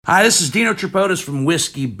Hi, this is Dino Tripodis from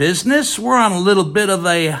Whiskey Business. We're on a little bit of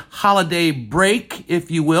a holiday break,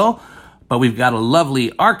 if you will, but we've got a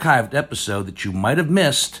lovely archived episode that you might have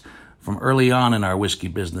missed from early on in our Whiskey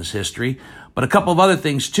Business history. But a couple of other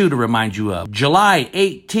things, too, to remind you of. July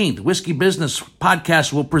 18th, Whiskey Business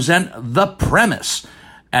Podcast will present The Premise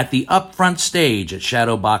at the Upfront Stage at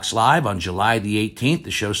Shadowbox Live on July the 18th.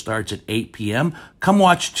 The show starts at 8 p.m. Come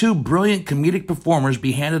watch two brilliant comedic performers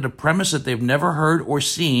be handed a premise that they've never heard or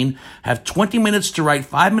seen, have 20 minutes to write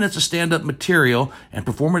 5 minutes of stand-up material, and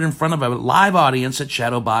perform it in front of a live audience at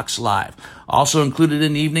Shadowbox Live. Also included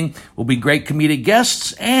in the evening will be great comedic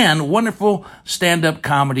guests and wonderful stand-up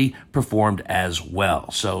comedy performed as well.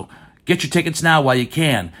 So get your tickets now while you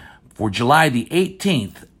can for July the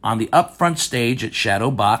 18th on the Upfront Stage at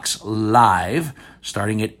Shadowbox Live,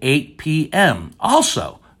 starting at 8 p.m.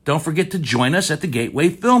 Also, don't forget to join us at the Gateway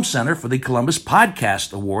Film Center for the Columbus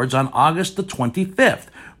Podcast Awards on August the 25th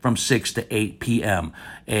from 6 to 8 p.m.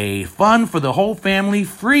 A fun for the whole family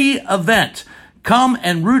free event. Come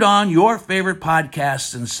and root on your favorite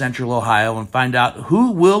podcasts in Central Ohio and find out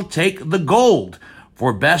who will take the gold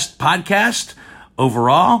for Best Podcast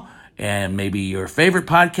overall. And maybe your favorite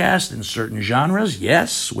podcast in certain genres.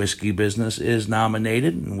 Yes, Whiskey Business is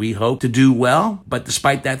nominated, and we hope to do well. But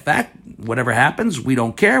despite that fact, whatever happens, we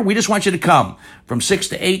don't care. We just want you to come from 6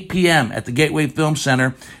 to 8 p.m. at the Gateway Film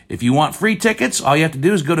Center. If you want free tickets, all you have to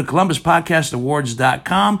do is go to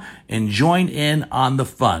ColumbusPodcastAwards.com and join in on the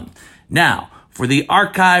fun. Now, for the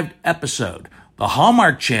archived episode, the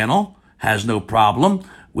Hallmark Channel has no problem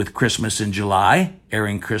with Christmas in July,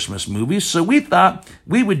 airing Christmas movies. So we thought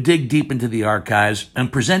we would dig deep into the archives and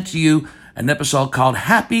present to you an episode called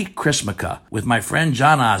Happy Christmaka with my friend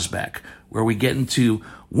John Osbeck, where we get into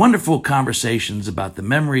wonderful conversations about the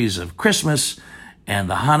memories of Christmas and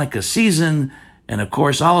the Hanukkah season, and of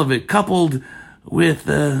course all of it coupled with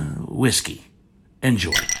whiskey.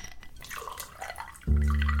 Enjoy.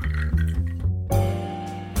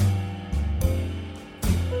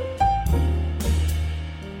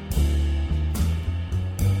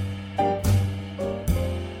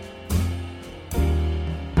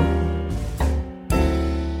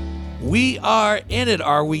 We are in it,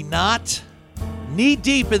 are we not?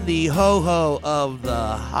 Knee-deep in the ho-ho of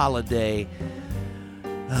the holiday.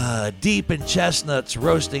 Deep in chestnuts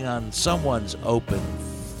roasting on someone's open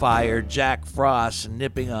fire. Jack Frost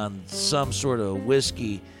nipping on some sort of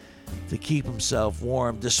whiskey to keep himself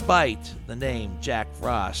warm, despite the name Jack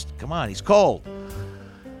Frost. Come on, he's cold.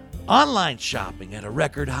 Online shopping at a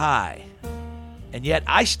record high. And yet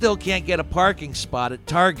I still can't get a parking spot at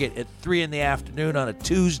Target at 3 in the afternoon on a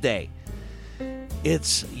Tuesday.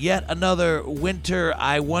 It's yet another winter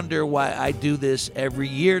I wonder why I do this every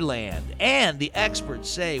year land. And the experts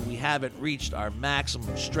say we haven't reached our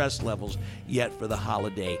maximum stress levels yet for the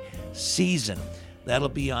holiday season. That'll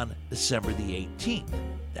be on December the 18th.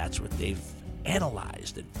 That's what they've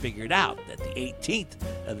analyzed and figured out, that the 18th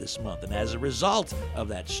of this month. And as a result of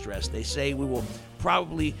that stress, they say we will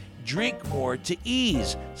probably drink more to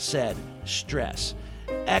ease said stress.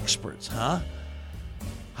 Experts, huh?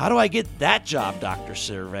 How do I get that job, Dr.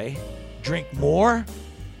 Survey? Drink more?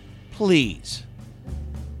 Please.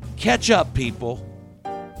 Catch up, people.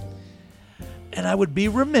 And I would be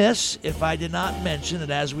remiss if I did not mention that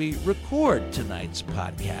as we record tonight's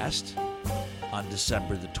podcast on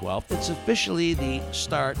December the 12th, it's officially the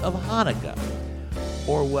start of Hanukkah,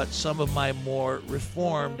 or what some of my more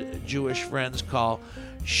reformed Jewish friends call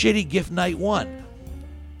Shitty Gift Night 1.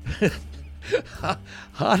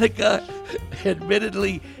 Hanukkah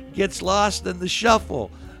admittedly gets lost in the shuffle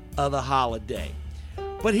of the holiday.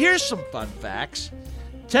 But here's some fun facts.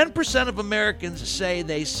 10% of Americans say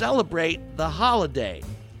they celebrate the holiday.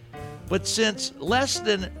 But since less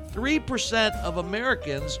than 3% of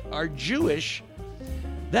Americans are Jewish,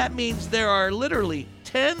 that means there are literally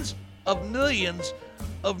tens of millions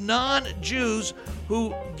of non-Jews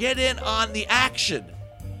who get in on the action.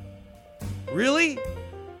 Really?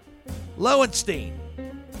 Lowenstein,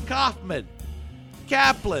 Kaufman,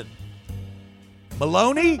 Kaplan,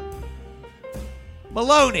 Maloney?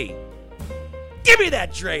 Maloney, give me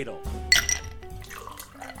that dreidel.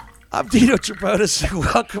 I'm Dino Tripodis, and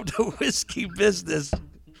welcome to Whiskey Business,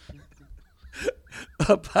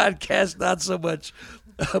 a podcast not so much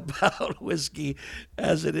about whiskey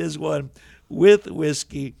as it is one with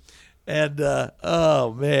whiskey. And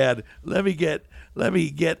oh man, let me get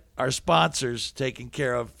our sponsors taken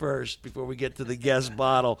care of first before we get to the guest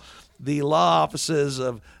bottle. The law offices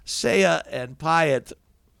of Saya and Pyatt,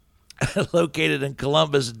 located in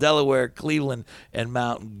Columbus, Delaware, Cleveland, and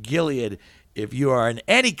Mount Gilead. if you are in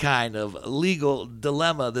any kind of legal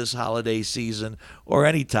dilemma this holiday season or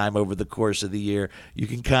any time over the course of the year, you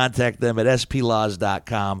can contact them at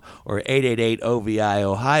splaws.com or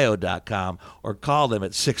 888-OVI-Ohio.com or call them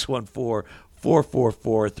at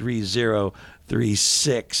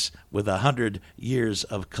 614-444-3036 with 100 years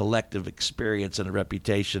of collective experience and a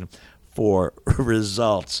reputation for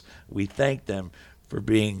results. We thank them for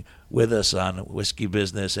being with us on Whiskey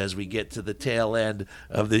Business as we get to the tail end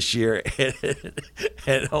of this year,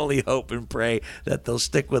 and only hope and pray that they'll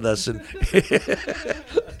stick with us in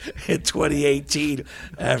 2018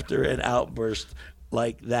 after an outburst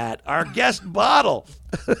like that. Our guest bottle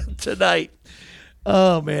tonight,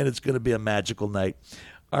 oh man, it's going to be a magical night.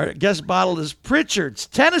 Our guest bottle is Pritchard's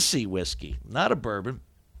Tennessee whiskey, not a bourbon,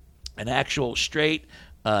 an actual straight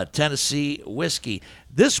Tennessee whiskey.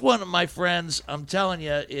 This one, my friends, I'm telling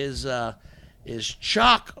you, is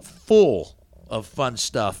chock full of fun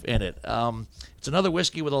stuff in it. It's another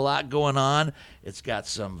whiskey with a lot going on. It's got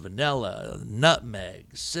some vanilla,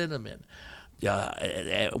 nutmeg, cinnamon.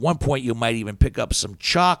 At one point, you might even pick up some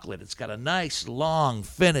chocolate. It's got a nice long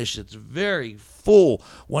finish. It's very full.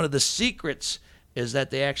 One of the secrets is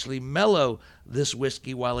that they actually mellow this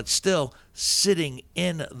whiskey while it's still sitting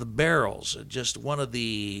in the barrels. Just one of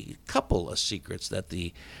the couple of secrets that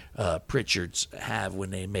the Pritchards have when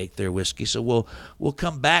they make their whiskey. So we'll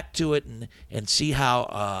come back to it and see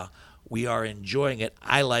how we are enjoying it.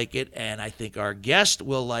 I like it, and I think our guest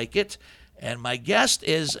will like it. And my guest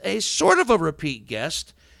is a sort of a repeat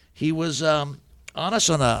guest. He was on us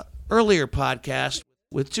on an earlier podcast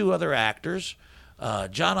with two other actors.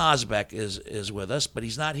 John Osbeck is with us, but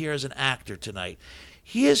he's not here as an actor tonight.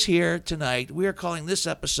 He is here tonight. We are calling this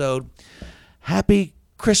episode Happy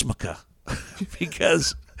Christmaka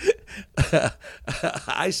because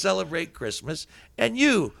I celebrate Christmas, and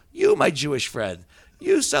you, my Jewish friend,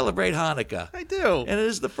 you celebrate Hanukkah. I do. And it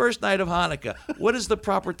is the first night of Hanukkah. What is the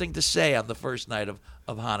proper thing to say on the first night of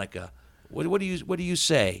Hanukkah? What do you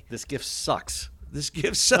say? This gift sucks. This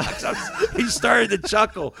gift sucks. He started to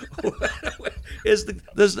chuckle. There's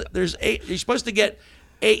 8? You're supposed to get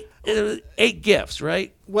 8 gifts,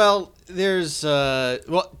 right? Well, there's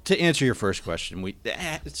to answer your first question,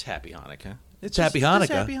 it's Happy Hanukkah. It's Happy Hanukkah.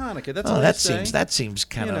 It's Happy Hanukkah. That's all that seems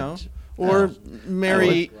kind of or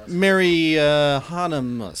Merry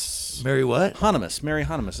Hanumas. Merry what? Hanumas. Merry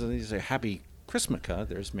Hanumas. So these are Happy Christmaka.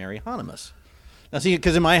 There's Merry Hanumas. Now, see,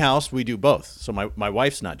 because in my house we do both. So my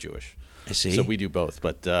wife's not Jewish. I see. So we do both,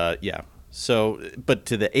 but yeah. So, but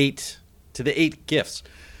to the eight gifts,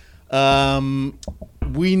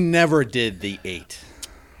 we never did the 8.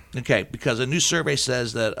 Okay, because a new survey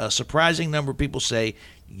says that a surprising number of people say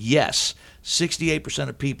yes. 68%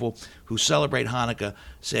 of people who celebrate Hanukkah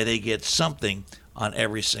say they get something on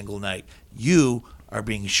every single night. You are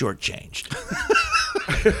being shortchanged.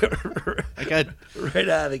 I got right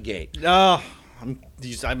out of the gate. Oh. I'm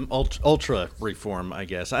ultra reform, I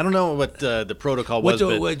guess. I don't know what the protocol was.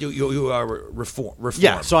 You are reform.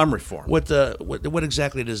 Yeah, so I'm reform. What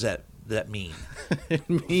exactly does that mean? It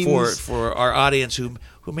means for our audience who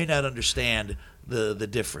may not understand the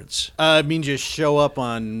difference. It means you show up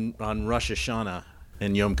on Rosh Hashanah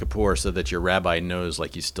and Yom Kippur so that your rabbi knows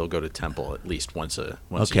like you still go to temple at least once a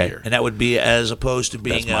year. And that would be as opposed to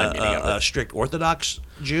being a strict Orthodox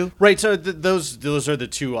Jew? Right, so those are the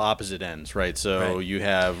two opposite ends, right? So you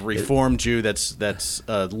have Reform Jew, that's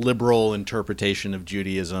a liberal interpretation of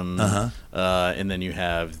Judaism, and then you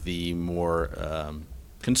have the more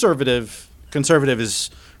conservative. Conservative is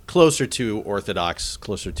closer to Orthodox,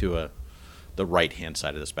 closer to the right-hand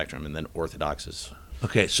side of the spectrum, and then Orthodox is...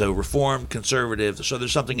 Okay, so Reform, Conservative, so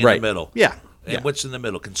there's something in the middle. Yeah. And what's in the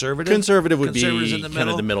middle? Conservative? Conservative would be in the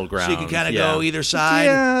kind of the middle ground. So you can kind of go either side.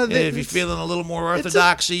 Yeah, and if you're feeling a little more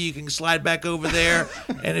orthodoxy, you can slide back over there.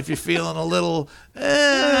 And if you're feeling a little,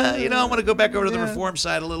 I want to go back over to the Reform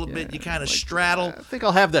side a little bit, you kind of straddle. I think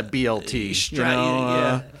I'll have that BLT.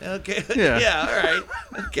 Yeah. Okay. Yeah. All right.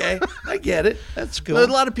 Okay. I get it. That's cool. A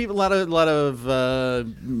lot of people, a lot of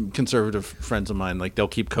conservative friends of mine, like they'll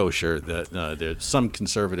keep kosher. There's some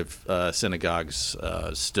conservative synagogues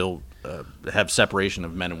still have separation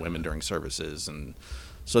of men and women during services, and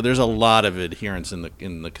so there's a lot of adherence in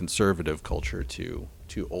the conservative culture to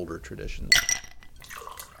older traditions.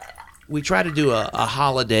 We try to do a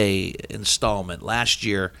holiday installment. Last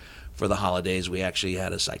year for the holidays, we actually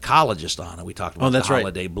had a psychologist on, and we talked about the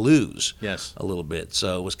holiday blues a little bit.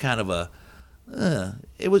 So it was kind of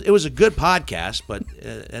it was a good podcast, but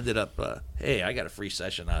it ended up, hey, I got a free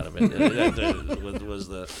session out of it. was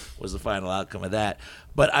the final outcome of that.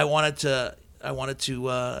 But I wanted to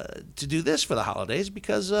do this for the holidays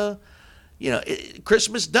because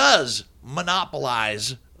Christmas does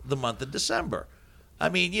monopolize the month of December. I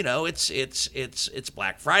mean, it's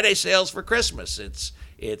Black Friday sales for Christmas.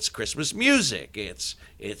 It's Christmas music. It's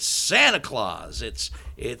Santa Claus.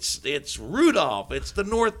 It's Rudolph. It's the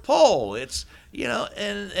North Pole. It's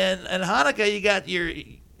and Hanukkah. You got your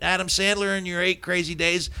Adam Sandler and your 8 Crazy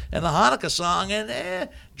Days and the Hanukkah song and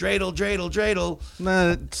dreidel, dreidel, dreidel.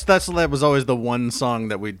 No, that was always the one song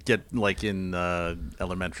that we'd get like in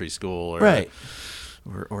elementary school, or right.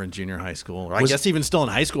 Or in junior high school, or I guess even still in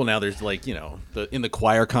high school now. There's like in the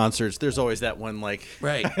choir concerts. There's always that one like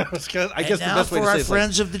right. I guess and the now best way for to our say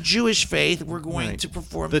friends of the Jewish faith, we're going to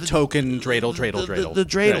perform the token dreidel, dreidel, dreidel, the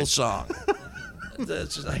dreidel right. song.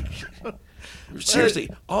 That's like seriously,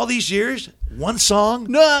 all these years, one song.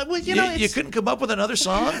 No, well, you couldn't come up with another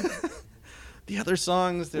song. The other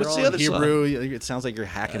songs, they're What's all the other Hebrew. It sounds like you're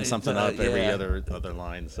hacking something up every yeah. other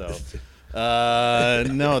line. So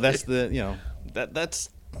no, that's that's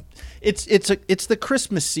it's the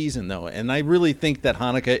Christmas season though, and I really think that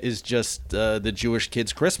Hanukkah is just the Jewish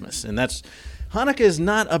kids' Christmas, and Hanukkah is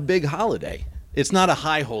not a big holiday. It's not a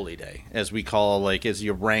high holy day, as we call, as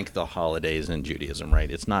you rank the holidays in Judaism, right?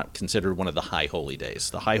 It's not considered one of the high holy days.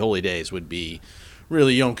 The high holy days would be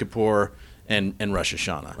really Yom Kippur and Rosh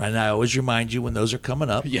Hashanah. And I always remind you when those are coming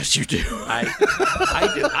up. Yes, you do.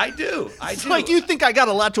 I do. It's like you think I got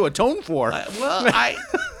a lot to atone for. I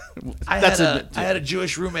had a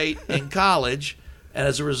Jewish roommate in college, and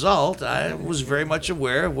as a result, I was very much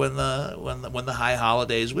aware of when the high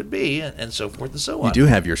holidays would be, and so forth and so on. You do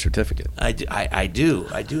have your certificate. I do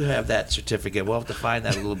have that certificate. We'll have to find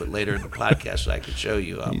that a little bit later in the podcast so I can show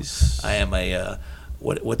you. I am a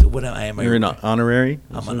what I am. You're an honorary.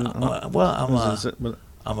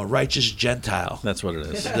 I'm a righteous Gentile. That's what it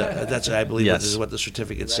is. That's I believe Yes. this is what the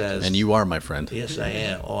certificate says. And you are my friend. Yes, I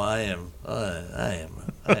am. Oh, I am.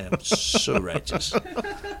 I am so righteous.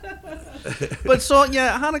 But so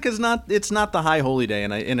Hanukkah's not the high holy day,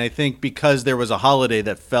 and I think because there was a holiday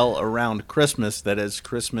that fell around Christmas, that as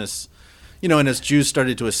Christmas, and as Jews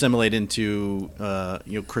started to assimilate into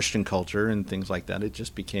Christian culture and things like that, it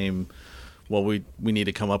just became, well, we need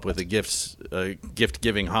to come up with a gift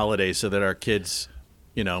giving holiday so that our kids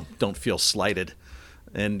don't feel slighted,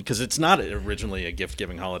 and because it's not originally a gift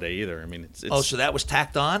giving holiday either. I mean, it's so that was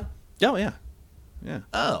tacked on. Oh yeah.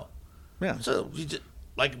 Oh Yeah. So you just,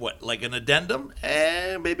 like what? Like an addendum?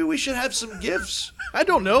 Maybe we should have some gifts. I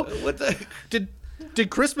don't know. What the?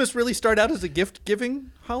 Did Christmas really start out as a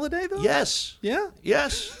gift-giving holiday, though? Yes. Yeah?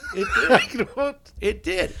 Yes, it did. It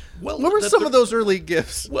did. Well, what were some of those early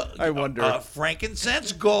gifts? Well, I wonder.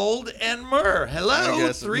 Frankincense, gold, and myrrh.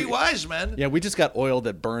 Hello, 3 wise men. Yeah, we just got oil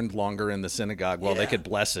that burned longer in the synagogue while they could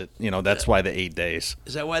bless it. That's why the 8 days.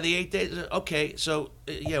 Is that why the 8 days? Okay, so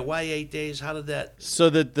why 8 days? How did that? So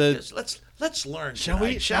that the Let's learn. Shall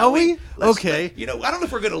we? Okay. I don't know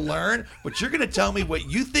if we're going to learn, but you're going to tell me what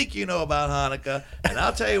you think you know about Hanukkah, and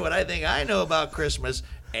I'll tell you what I think I know about Christmas.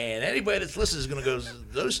 And anybody that's listening is going to go,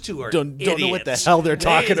 those two are don't idiots. know what the hell they're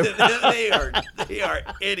talking about. They are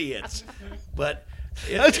idiots. But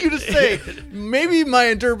I was going to say, maybe my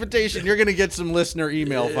interpretation, you're going to get some listener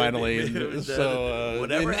email finally. So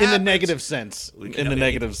whatever in the negative sense. In the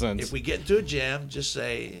negative sense. If we get into a jam, just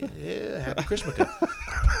say, Happy Christmas.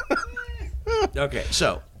 Okay,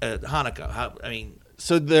 so Hanukkah.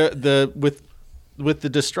 So with the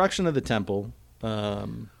destruction of the temple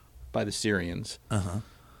by the Syrians,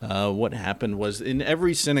 what happened was in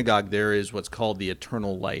every synagogue there is what's called the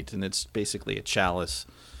eternal light, and it's basically a chalice.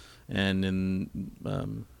 And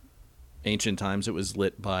in ancient times, it was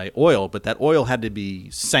lit by oil, but that oil had to be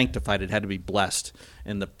sanctified; it had to be blessed,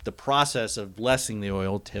 and the process of blessing the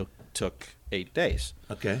oil took 8 days.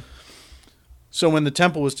 Okay. So when the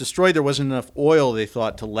temple was destroyed, there wasn't enough oil, they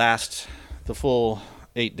thought, to last the full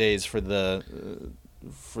 8 days for the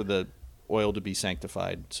oil to be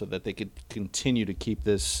sanctified, so that they could continue to keep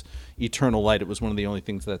this eternal light. It was one of the only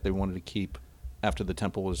things that they wanted to keep after the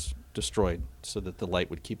temple was destroyed, so that the light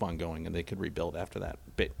would keep on going and they could rebuild after that.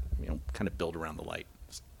 Kind of build around the light.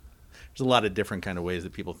 There's a lot of different kind of ways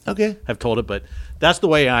that people have told it, but that's the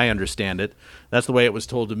way I understand it. That's the way it was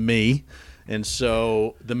told to me. And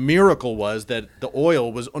so the miracle was that the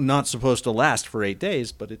oil was not supposed to last for 8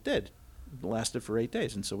 days, but it did. It lasted for 8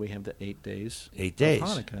 days, and so we have the 8 days. 8 days. Of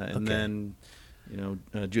Hanukkah, and then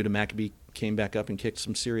Judah Maccabee came back up and kicked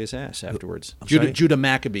some serious ass afterwards. Judah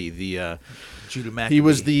Maccabee, Judah Maccabee. He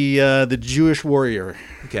was the Jewish warrior.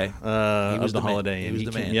 Okay. He was the holiday. He was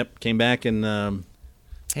the man. Came back and had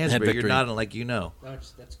victory. You're nodding like you know.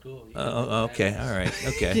 That's cool. Okay. All right.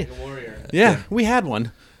 Okay. A warrior. Yeah, we had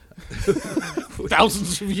one.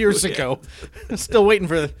 thousands of years ago. Still waiting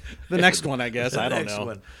for the next one, I guess. I don't know.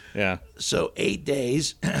 One. Yeah. So 8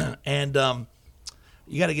 days, and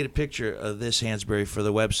you got to get a picture of this Hansberry for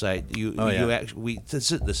the website. You actually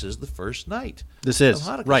this is the first night. This is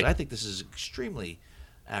of Hanukkah. right. I think this is extremely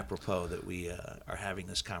apropos that we are having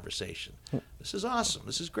this conversation. This is awesome.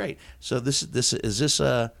 This is great. So this is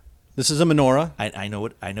a menorah. I know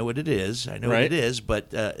what it is. I know Right. what it is. But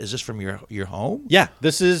is this from your home? Yeah,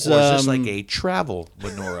 this is. Or is this like a travel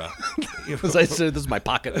menorah? As I said, this is my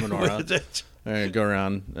pocket menorah. All right, go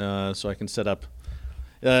around so I can set up.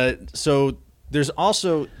 So there's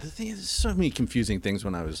also there's so many confusing things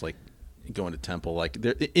when I was like going to temple. Like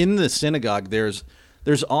in the synagogue, there's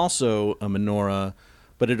also a menorah,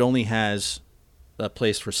 but it only has a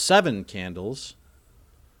place for 7 candles.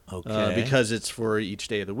 Okay. Because it's for each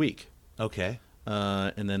day of the week. Okay.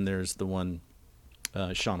 And then there's the one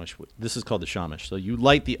shamash. This is called the shamash. So you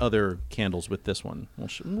light the other candles with this one.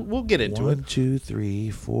 We'll get into it. 1, 2,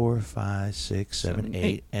 3, 4, 5, 6, 7,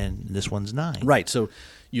 8, and this one's 9. Right. So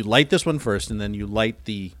you light this one first, and then you light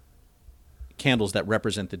the candles that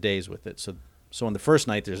represent the days with it. So on the first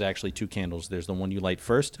night, there's actually 2 candles. There's the one you light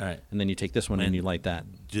first, All right. and then you take this one and you light that.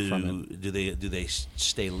 Do they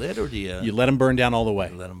stay lit, or do You let them burn down all the way.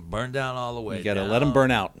 let them burn down all the way? You got to down? let them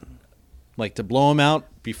burn out, like to blow them out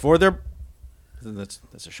before they're. That's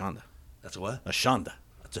a shanda. That's what? A shanda.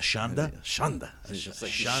 That's a shanda. Shanda. It's just like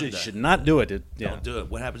Shanda. You should not do it. Don't do it.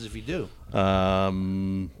 What happens if you do?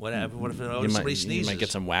 What happens? What if you somebody sneezes? You might get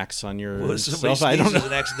some wax on your What if somebody self. I don't sneezes know.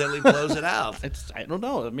 and accidentally blows it out? I don't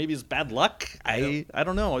know. Maybe it's bad luck. I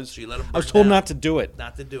don't know. So you let 'em I was burn told down. not to do it.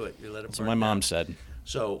 Not to do it. You let them. That's what my mom said.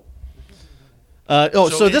 So.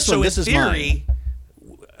 So this in one. This is mine. theory,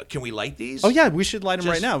 can we light these? Oh yeah, we should light them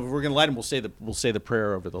right Just- now. If we're gonna light them, we'll say the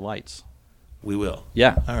prayer over the lights. We will.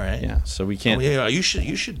 Yeah. All right. Yeah. So we can't. Oh, yeah, you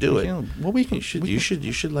should do it. Well, we can. You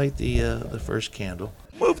should light the first candle.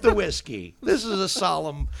 Move the whiskey. This is a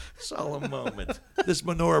solemn moment. This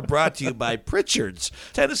menorah brought to you by Pritchard's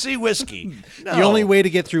Tennessee Whiskey. No. The only way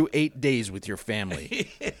to get through 8 days with your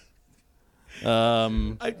family.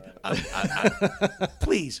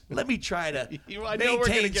 Please let me try to I know we're gonna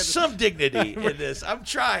maintain get- some dignity in this. I'm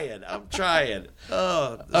trying.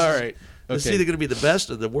 Oh, All right. This is Okay. either going to be the best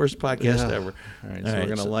or the worst podcast Yeah. ever. All right. So we're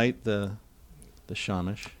gonna light the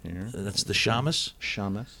shamash here. That's the shamus.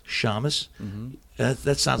 Shamus. Shamus.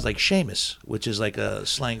 That sounds like Seamus, which is like a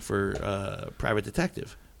slang for private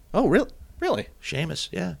detective. Oh, really? Really? Seamus,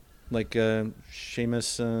 yeah. Like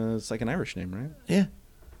Seamus, it's like an Irish name, right? Yeah.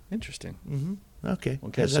 Interesting. Okay.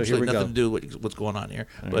 Okay, Has so here absolutely we nothing go. to do with what's going on here.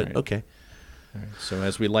 All But right. okay. All right. So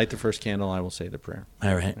as we light the first candle, I will say the prayer.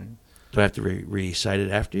 All right. Do I have to recite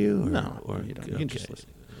it after you? Or, No, or, you don't. You can just okay. listen.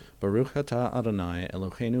 Baruch atah Adonai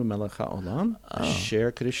Eloheinu melech haolam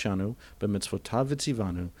asher kedishanu b'mitzvotav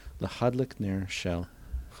v'tzivanu lahadlik ner shel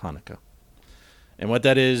Hanukkah. And what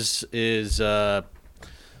that is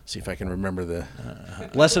see if I can remember the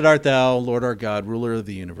Blessed art thou, Lord our God, ruler of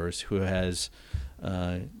the universe, who has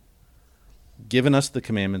given us the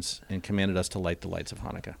commandments and commanded us to light the lights of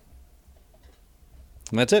Hanukkah.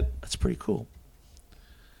 And that's it. That's pretty cool.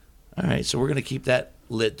 All right. So we're going to keep that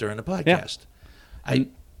lit during the podcast.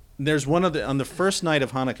 And there's one of the on the first night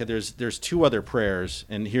of Hanukkah. There's 2 other prayers,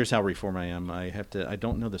 and here's how reform I am. I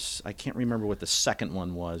don't know this. I can't remember what the second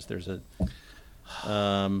one was. There's a.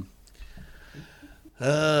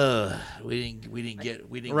 We didn't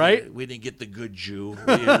get the good Jew.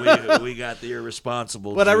 We got the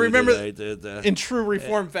irresponsible. But I Jew remember today. in true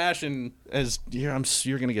reform fashion, as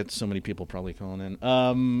you're going to get so many people probably calling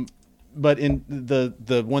in. But in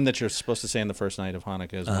the one that you're supposed to say on the first night of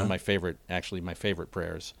Hanukkah is one of my favorite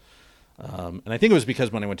prayers. And I think it was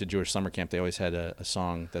because when I went to Jewish summer camp, they always had a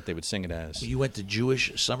song that they would sing it as. You went to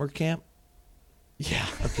Jewish summer camp? Yeah.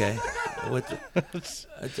 Okay.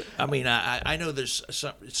 I know there's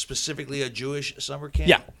specifically a Jewish summer camp.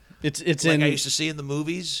 Yeah. It's like in I used to see in the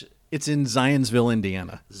movies. It's in Zionsville,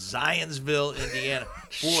 Indiana. Zionsville, Indiana.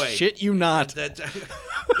 Boy. Shit you not. That,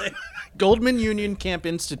 Goldman Union Camp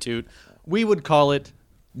Institute. We would call it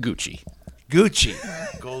Gucci. Gucci.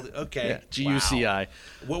 Gold. Okay. Yeah, GUCI. Wow.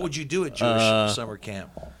 What would you do at Jewish summer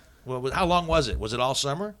camp? Well, how long was it? Was it all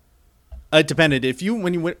summer? It depended.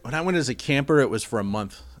 When I went as a camper, it was for a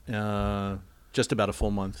month, just about a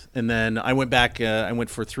full month, and then I went back. I went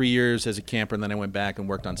for 3 years as a camper, and then I went back and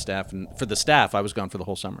worked on staff. And for the staff, I was gone for the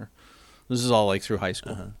whole summer. This is all like through high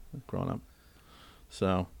school, growing up.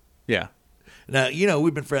 So, yeah. Now,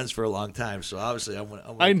 we've been friends for a long time, so obviously I'm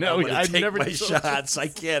gonna I've take never my done shots. I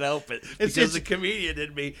can't help it. Because the comedian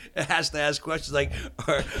in me has to ask questions like,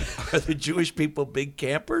 are the Jewish people big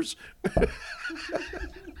campers?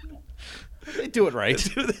 They do it right.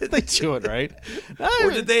 They do it right.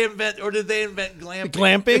 Or did they invent glamping?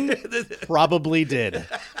 Glamping? Probably did.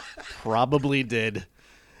 Probably did.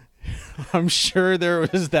 I'm sure there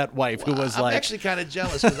was that wife who was I'm like, actually kind of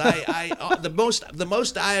jealous because the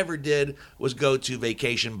most I ever did was go to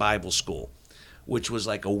Vacation Bible School, which was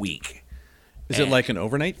like a week. is it like an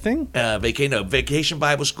overnight thing? Vacation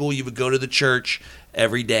Bible School. You would go to the church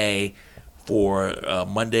every day for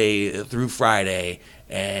Monday through Friday,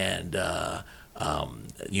 and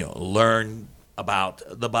learn about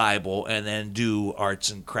the Bible, and then do arts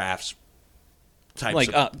and crafts types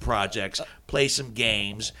of projects, play some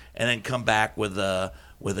games, and then come back with a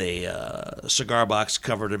cigar box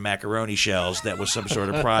covered in macaroni shells. That was some sort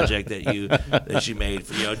of project that you made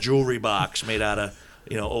for jewelry box made out of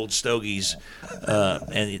old stogies,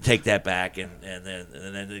 and you take that back and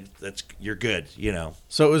then you're good.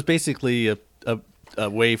 So it was basically a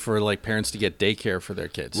way for like parents to get daycare for their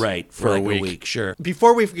kids, Right, For like a week. Sure.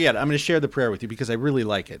 Before we forget, I'm going to share the prayer with you because I really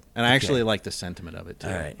like it, and I actually like the sentiment of it too.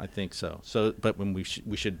 All right. I think so. But when we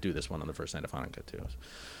should do this one on the first night of Hanukkah too.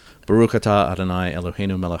 Baruch atah Adonai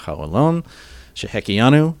Eloheinu melech haolam,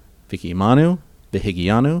 shehekianu v'kiimanu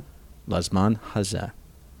v'higianu lazman hazeh,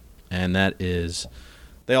 and that is.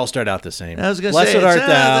 They all start out the same. I was going to Blessed say, art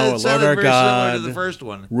thou, Lord sounded our very God, similar to the first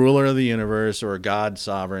one. ruler of the universe, or God,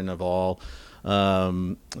 sovereign of all,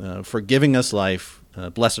 for giving us life.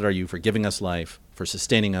 Blessed are you for giving us life, for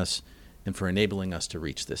sustaining us, and for enabling us to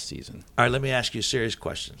reach this season. All right, let me ask you a serious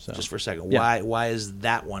question, just for a second. Yeah. Why is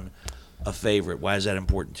that one a favorite? Why is that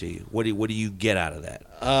important to you? What do you get out of that?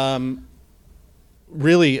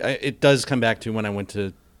 Really, it does come back to when I went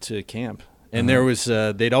to camp, and there was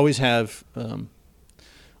they'd always have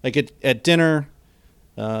like at dinner,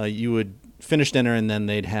 you would finish dinner, and then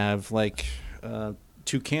they'd have like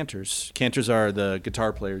two cantors. Cantors are the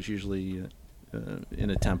guitar players usually in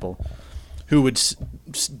a temple, who would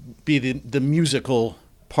be the musical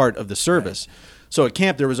part of the service. Right. So at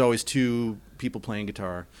camp, there was always two people playing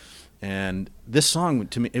guitar, and this song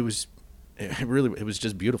to me, it was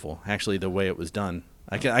just beautiful. Actually, the way it was done,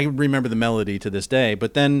 I remember the melody to this day.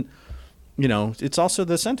 But then, it's also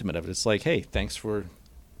the sentiment of it. It's like, hey,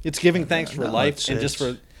 it's giving thanks for life and just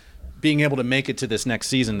for being able to make it to this next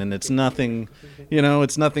season. And it's nothing,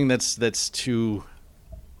 it's nothing that's too,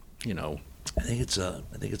 I think it's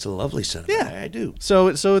a lovely sentiment. Yeah, I do.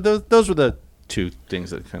 So those were the two things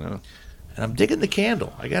that kind of. And I'm digging the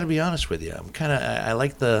candle. I got to be honest with you. I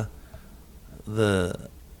like the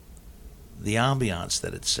ambiance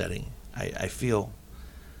that it's setting. I feel.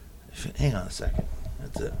 Hang on a second.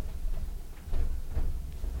 That's it.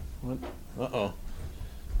 What? Uh-oh.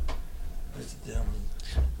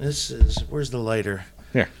 This is. Where's the lighter?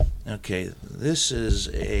 Here. Okay. This is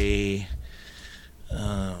a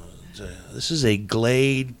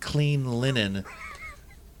Glade Clean Linen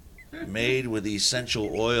made with essential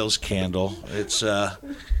oils candle. It's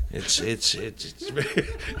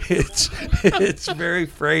very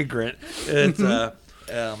fragrant. And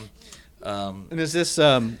is this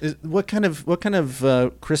what kind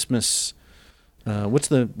of Christmas? What's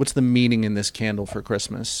the meaning in this candle for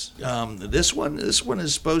Christmas? This one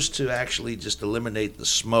is supposed to actually just eliminate the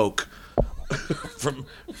smoke from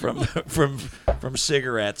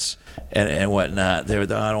cigarettes and whatnot. There, I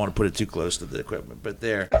don't want to put it too close to the equipment, but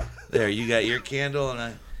there, you got your candle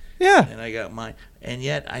and I got mine, and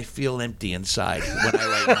yet I feel empty inside when I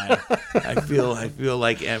light mine. I feel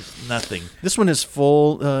like nothing. This one is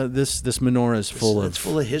full. This menorah is full It's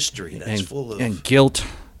full of history. That's full of and guilt.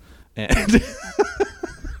 And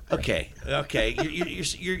okay.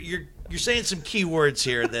 You're saying some key words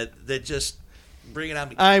here that just bring it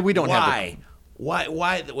on. We don't have why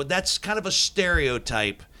well, that's kind of a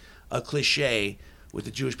stereotype, a cliche with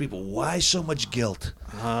the Jewish people. Why so much guilt?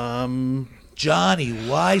 Johnny,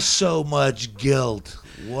 why so much guilt?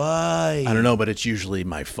 Why? I don't know, but it's usually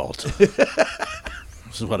my fault.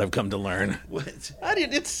 This is what I've come to learn. What? It's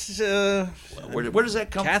where does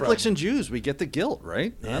that come from? Catholics and Jews, we get the guilt,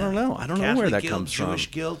 right? Yeah. I don't know. I don't know where that comes from.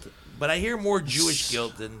 Jewish guilt, but I hear more Jewish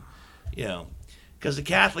guilt than, because the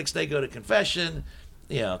Catholics, they go to confession,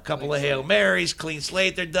 a couple of Hail Marys, clean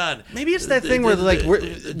slate, they're done. Maybe it's that thing where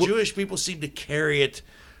the Jewish people seem to carry it.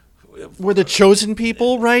 We're the chosen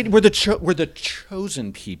people, right? We're the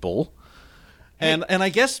chosen people. And I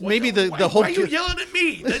guess maybe the whole. Why are you yelling at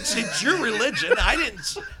me? It's your religion. I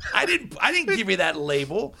didn't give you that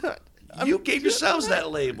label. You gave yourselves that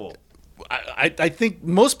label. I think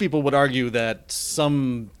most people would argue that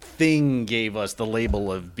something gave us the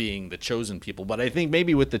label of being the chosen people, but I think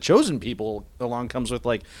maybe with the chosen people along comes with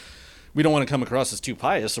like we don't want to come across as too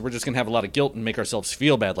pious, so we're just going to have a lot of guilt and make ourselves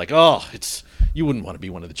feel bad. Like, oh, you wouldn't want to be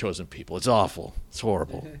one of the chosen people. It's awful. It's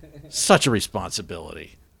horrible. Such a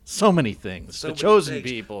responsibility. So many things. So the many chosen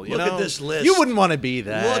things. people. Look at this list. You wouldn't want to be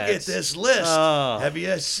that. Look at this list. Oh. Have you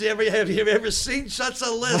ever seen such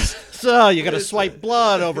a list? So you got to swipe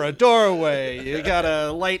blood over a doorway. You got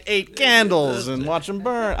to light 8 candles and watch them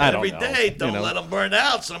burn. I don't know. Every day. Don't let them burn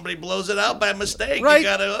out. Somebody blows it out by mistake. Right. You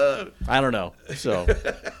gotta. I don't know. So.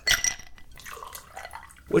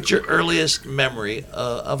 What's your earliest memory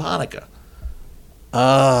of Hanukkah?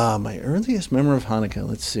 My earliest memory of Hanukkah.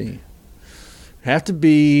 Let's see. Have to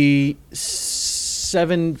be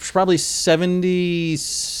probably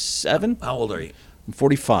 77. How old are you? I'm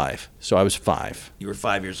 45, so I was 5. You were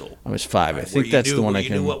 5 years old. I was 5. I think that's the one I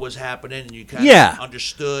can. You knew what was happening, and you kind Yeah. of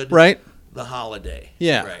understood Right. the holiday.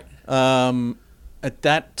 Yeah. Right. At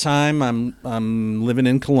that time, I'm living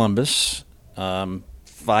in Columbus. 5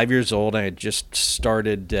 years old. I had just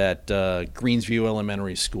started at Greensview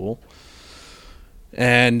Elementary School,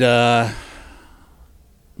 and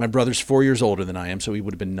my brother's 4 years older than I am, so he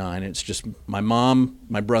would have been 9. It's just my mom,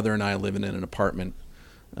 my brother, and I living in an apartment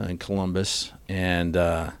in Columbus, and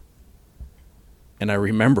I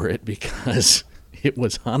remember it because it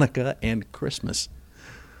was Hanukkah and Christmas.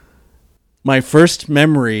 My first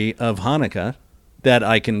memory of Hanukkah that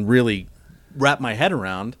I can really wrap my head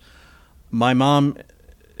around, my mom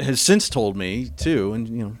has since told me too,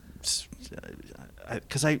 and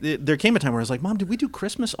because there came a time where I was like, Mom, did we do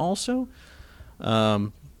Christmas also?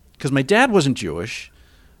 Because my dad wasn't Jewish,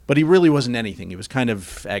 but he really wasn't anything. He was kind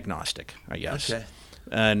of agnostic, I guess. Okay.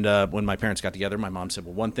 And when my parents got together, my mom said,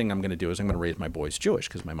 well, one thing I'm going to do is I'm going to raise my boys Jewish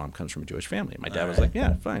because my mom comes from a Jewish family. And my dad was like,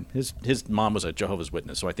 yeah, fine. His mom was a Jehovah's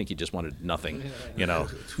Witness, so I think he just wanted nothing,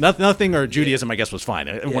 nothing, or Judaism, I guess, was fine.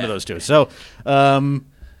 One of those two. So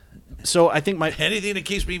I think anything that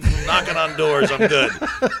keeps me from knocking on doors, I'm good.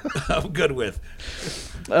 I'm good with.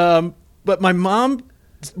 But my mom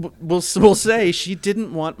will say she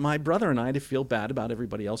didn't want my brother and I to feel bad about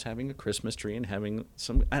everybody else having a Christmas tree and having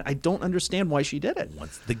some. I don't understand why she did it.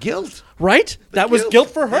 What's the guilt? Right? That was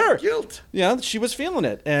guilt for her. Guilt. Yeah, she was feeling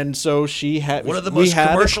it, and so she had one of the most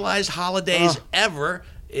commercialized holidays ever.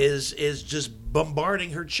 Is just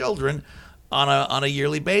bombarding her children on a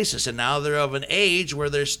yearly basis, and now they're of an age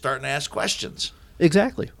where they're starting to ask questions.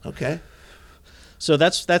 Exactly. Okay. So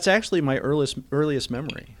that's actually my earliest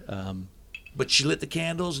memory. But she lit the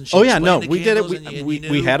candles, and she we did it. We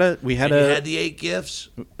had you had the 8 gifts.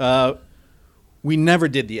 We never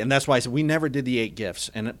did and that's why I said we never did the 8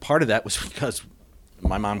 gifts, and part of that was because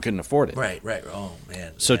my mom couldn't afford it. Right. Oh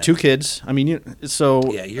man. So 2 kids. I mean, your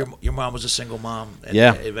mom was a single mom.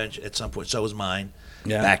 At some point, so was mine.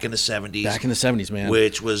 Yeah. Back in the 70s. Back in the 70s, man.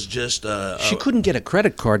 Which was just she couldn't get a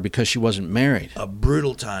credit card because she wasn't married. A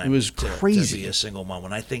brutal time. It was crazy to be a single mom.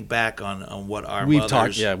 When I think back on what our we've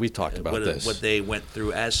mothers, talked about this. What they went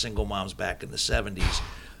through as single moms back in the 70s,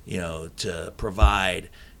 to provide,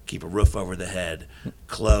 keep a roof over the head,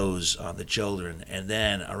 clothes on the children, and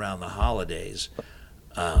then around the holidays.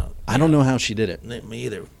 I don't know how she did it. Me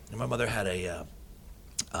either. My mother had a.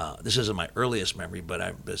 This isn't my earliest memory,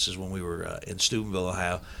 but this is when we were in Steubenville,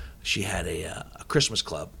 Ohio. She had a Christmas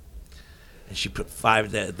club, and she put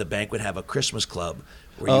the bank would have a Christmas club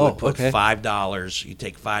where you would put $5. You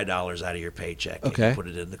take $5 out of your paycheck, and you put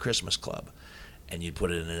it in the Christmas club, and you'd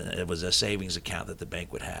put it in. It was a savings account that the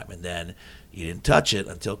bank would have, and then you didn't touch it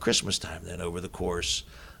until Christmas time. Then over the course,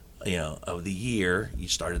 of the year, you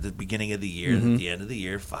start at the beginning of the year, and at the end of the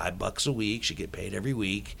year, $5 a week. She'd get paid every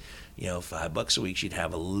week. $5 a week, she'd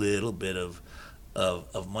have a little bit of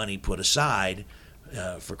money put aside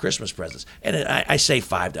for Christmas presents. And I say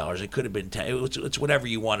 $5. It could have been 10. It's whatever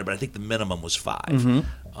you wanted, but I think the minimum was 5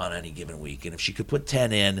 on any given week. And if she could put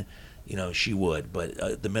 10 in, she would.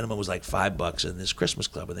 But the minimum was like $5 in this Christmas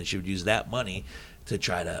club, and then she would use that money to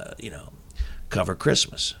try to cover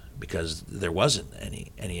Christmas because there wasn't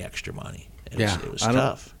any extra money. It was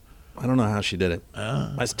tough. I don't know how she did it.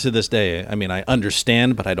 To this day, I mean, I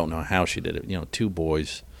understand, but I don't know how she did it. 2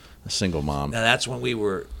 boys, a single mom. Now that's when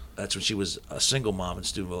she was a single mom in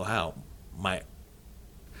Steubenville, Ohio. My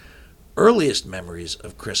earliest memories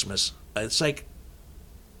of Christmas, it's like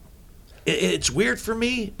it's weird for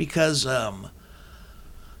me because I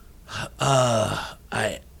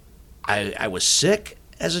was sick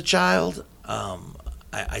as a child.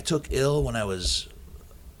 I took ill when I was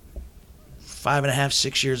 5.5,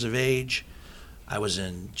 6 years of age. I was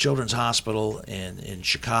in Children's Hospital in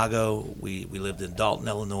Chicago. We lived in Dalton,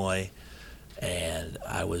 Illinois, and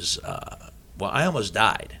I was I almost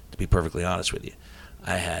died, to be perfectly honest with you.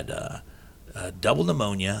 I had double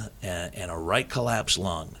pneumonia and a right collapsed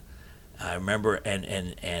lung, I remember,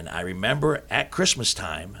 and I remember at Christmas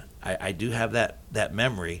time, I do have that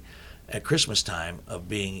memory at Christmas time of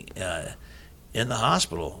being in the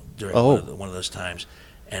hospital during one of those times,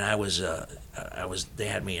 and I was they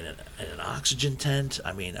had me in an oxygen tent.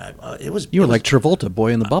 I mean, You were like Travolta,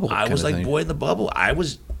 Boy in the Bubble. I was like Boy in the Bubble.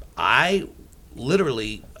 I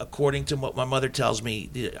literally, according to what my mother tells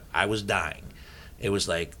me, I was dying. It was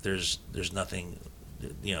like there's nothing,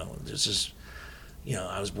 this is.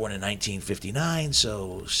 I was born in 1959,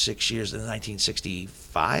 so 6 years in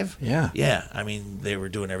 1965. Yeah. Yeah. I mean, they were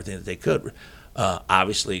doing everything that they could.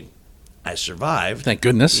 Obviously, I survived. Thank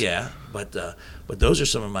goodness. Yeah, but those are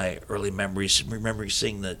some of my early memories. Remember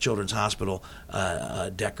seeing the Children's Hospital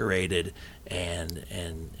decorated and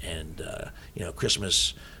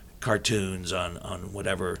Christmas cartoons on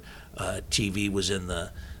whatever TV was in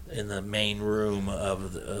the main room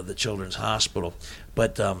of the Children's Hospital,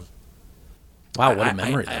 but. Wow, what a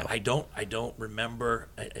memory! I don't remember.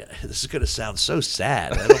 This is going to sound so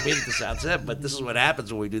sad. I don't mean it to sound sad, but this is what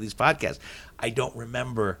happens when we do these podcasts. I don't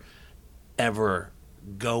remember ever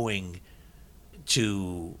going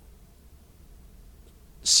to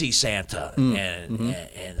see Santa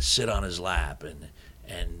and sit on his lap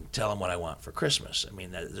and tell him what I want for Christmas. I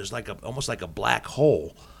mean, there's almost like a black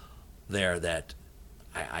hole there that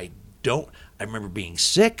I don't. I remember being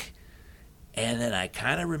sick. And then I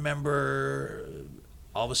kind of remember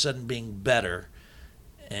all of a sudden being better.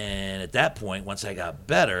 And at that point, once I got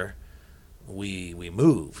better, we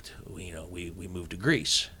moved. We moved to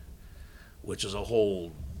Greece, which is a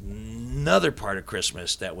whole another part of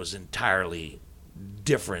Christmas that was entirely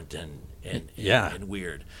different and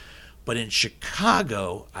weird. But in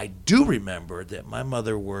Chicago, I do remember that my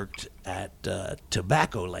mother worked at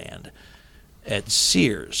Tobacco Land at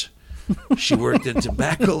Sears. She worked in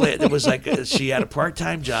Tobacco Land. It was like she had a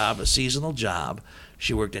part-time job, a seasonal job.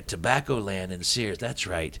 She worked at Tobacco Land in Sears. That's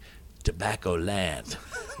right, Tobacco Land.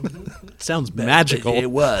 Sounds magical.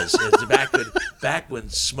 It was. Back when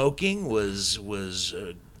smoking was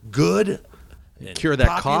good. And cure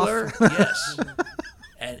that popular, cough. Yes,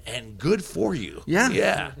 and good for you.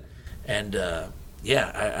 Yeah. And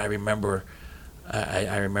I remember.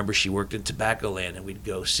 I remember she worked in Tobacco Land, and we'd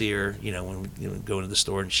go see her, when we go into the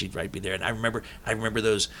store, and she'd right be there. And I remember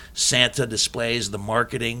those Santa displays, the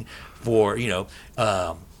marketing for,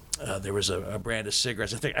 there was a brand of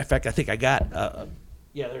cigarettes. I think I got,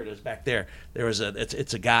 there it is back there. There was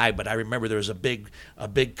it's a guy, but I remember there was a big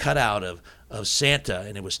cutout of Santa,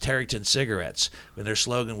 and it was Tareyton cigarettes, and their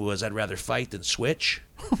slogan was, "I'd rather fight than switch."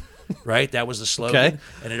 Right, that was the slogan, okay.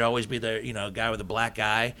 And it'd always be the guy with a black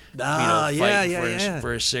eye, fighting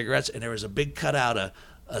for his cigarettes. And there was a big cutout of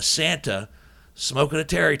a Santa smoking a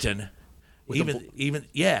Tareyton. Even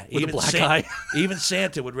black eye. Even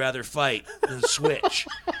Santa would rather fight than switch.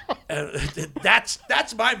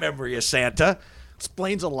 That's my memory of Santa.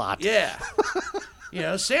 Explains a lot. Yeah,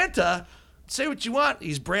 Santa. Say what you want.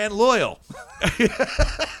 He's brand loyal.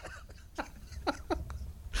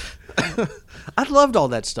 I loved all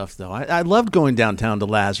that stuff, though. I loved going downtown to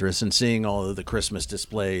Lazarus and seeing all of the Christmas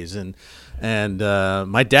displays, and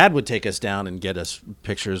my dad would take us down and get us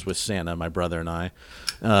pictures with Santa, my brother and I.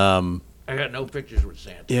 I got no pictures with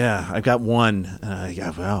Santa. Yeah, I got one.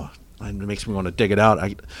 It makes me want to dig it out.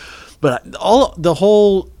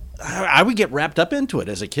 I would get wrapped up into it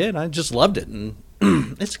as a kid. I just loved it, and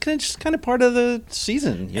it's just kind of part of the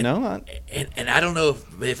season, And I don't know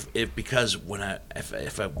if because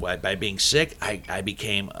by being sick, I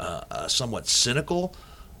became a somewhat cynical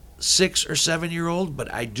 6 or 7 year old,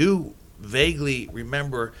 but I do vaguely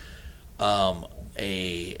remember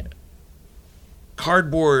a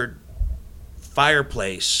cardboard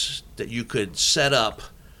fireplace that you could set up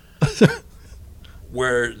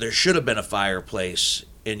where there should have been a fireplace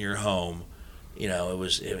in your home.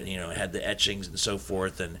 It had the etchings and so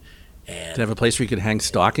forth, and did it have a place where you could hang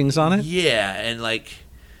stockings on it? Yeah, and I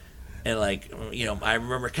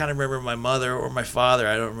remember my mother or my father.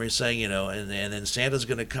 I don't remember saying, and then Santa's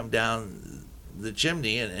going to come down the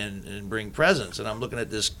chimney and bring presents, and I'm looking at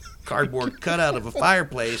this cardboard cutout of a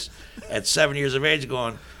fireplace at 7 years of age,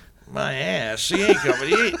 going, my ass, he ain't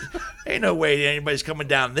coming. Ain't no way anybody's coming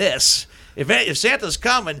down this. If Santa's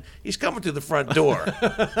coming, he's coming through the front door.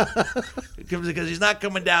 Because he's not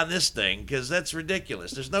coming down this thing, because that's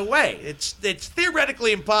ridiculous. There's no way. It's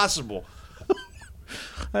theoretically impossible.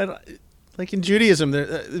 Like in Judaism,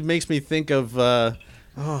 it makes me think of,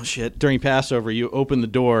 during Passover, you open the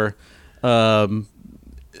door. You're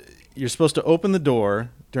supposed to open the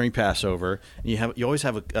door during Passover, and you always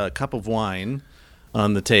have a cup of wine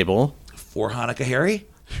on the table. For Hanukkah, Harry?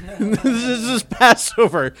 This is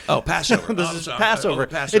Passover. Oh, Passover. This Oh, is sorry. Passover. Oh,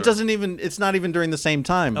 Passover. It doesn't even. It's not even during the same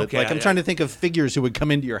time. But Okay, I'm trying to think of figures who would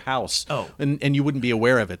come into your house. Oh. and you wouldn't be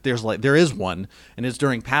aware of it. There is one, and it's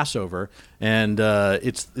during Passover, and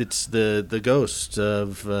it's the ghost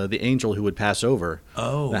of the angel who would pass over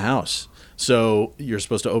the house. So you're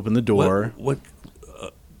supposed to open the door. What?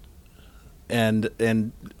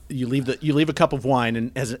 And you leave a cup of wine,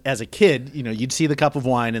 and as a kid, you'd see the cup of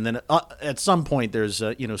wine, and then at some point there's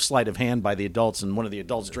sleight of hand by the adults, and one of the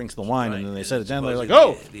adults drinks the wine, and then they set it down. They're like,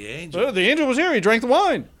 "Oh, the angel. the angel was here. He drank the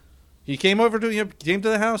wine. He came to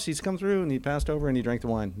the house. He's come through, and he passed over, and he drank the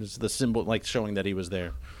wine." It's the symbol, like showing that he was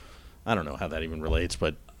there. I don't know how that even relates,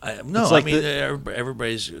 but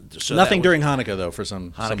everybody's so nothing during Hanukkah though. For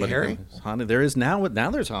somebody. Harry? There's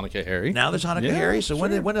Hanukkah Harry. Now there's Hanukkah Yeah, Harry. So sure. when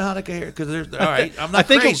did Hanukkah Harry? Because there's all right. I'm not I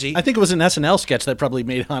think crazy. I think it was an SNL sketch that probably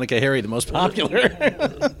made Hanukkah Harry the most popular.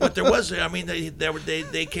 But there was. I mean,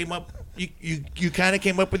 they came up. You kind of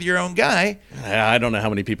came up with your own guy. I don't know how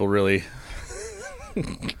many people really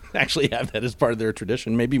actually have that as part of their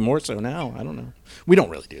tradition. Maybe more so now. I don't know. We don't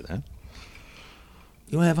really do that.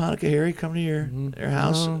 You want to have Hanukkah Harry come to your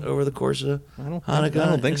house over the course of Hanukkah? I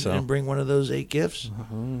don't think so. And bring one of those 8 gifts?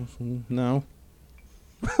 No.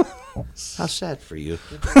 How sad for you.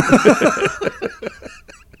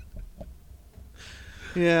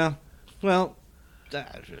 Yeah. Well,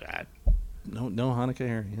 no Hanukkah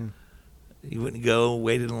Harry. Yeah. You wouldn't go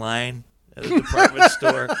wait in line at a department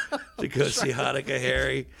store to go see Hanukkah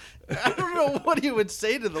Harry? I don't know what you would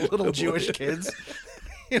say to the little Jewish kids.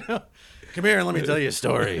 Come here and let me tell you a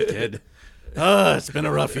story, kid. Oh, it's been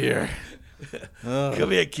a rough year. Come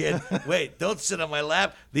here, kid. Wait, don't sit on my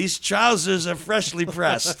lap. These trousers are freshly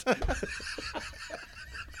pressed.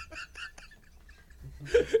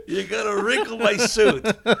 You're going to wrinkle my suit.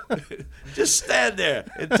 Just stand there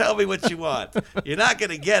and tell me what you want. You're not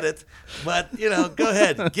going to get it, but, go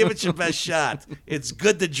ahead. Give it your best shot. It's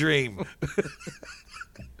good to dream.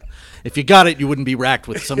 If you got it, you wouldn't be racked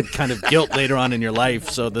with some kind of guilt later on in your life.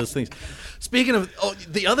 So those things. Speaking of,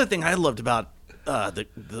 the other thing I loved about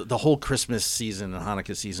the whole Christmas season and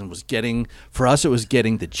Hanukkah season was getting the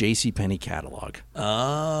JCPenney catalog.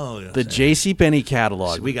 Oh, the JCPenney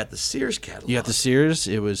catalog. So we got the Sears catalog. You got the Sears.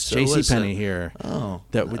 It was JCPenney here. Oh,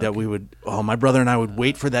 that we would. Oh, my brother and I would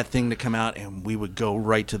wait for that thing to come out, and we would go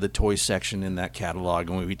right to the toy section in that catalog,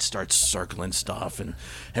 and we'd start circling stuff and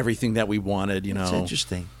everything that we wanted. That's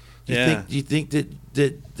interesting. Yeah. Do you think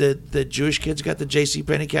that Jewish kids got the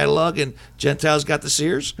JCPenney catalog and Gentiles got the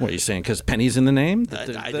Sears? What are you saying? Because Penny's in the name?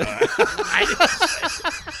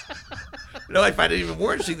 No, I find it even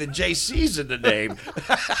more interesting than JC's in the name.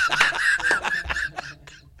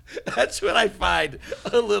 That's what I find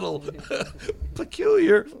a little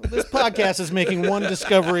peculiar. This podcast is making one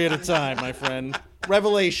discovery at a time, my friend.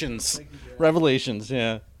 Revelations,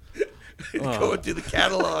 yeah. Going through the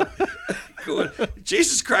catalog.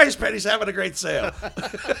 Jesus Christ, Penny's having a great sale.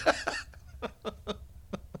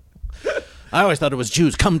 I always thought it was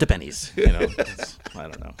Jews come to Penny's. I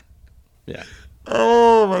don't know. Yeah.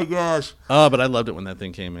 Oh my gosh. Oh, but I loved it when that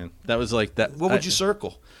thing came in. That was like that. What would you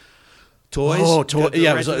circle? Toys? Oh,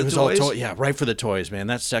 yeah, right it was all toys. Yeah, right for the toys, man.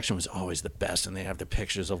 That section was always the best, and they have the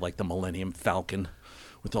pictures of like the Millennium Falcon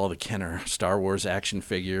with all the Kenner Star Wars action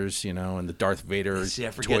figures, and the Darth Vader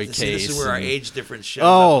toy case. This is where our age difference shows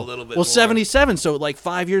up a little bit more. 77, so like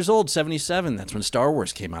 5 years old, 77. That's when Star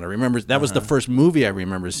Wars came out. I remember that was the first movie I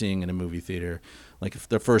remember seeing in a movie theater, like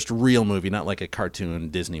the first real movie, not like a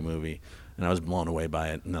cartoon Disney movie. And I was blown away by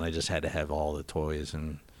it. And then I just had to have all the toys,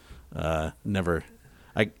 and I think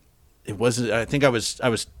I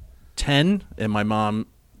was 10, and my mom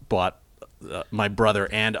bought. My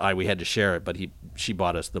brother and we had to share it, but she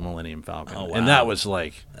bought us the Millennium Falcon. Oh, wow. And that was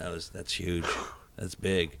like that's huge. That's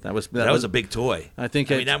big. That was a big toy. Actually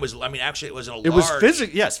it wasn't a large. It was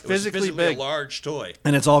physically physically big, a large toy.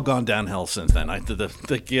 And it's all gone downhill since then.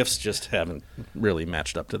 The gifts just haven't really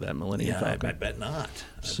matched up to that Millennium Falcon. I bet not.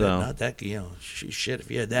 So not that shit.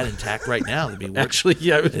 If you had that intact right now, it'd be worth. Actually,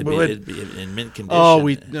 yeah, it'd be in mint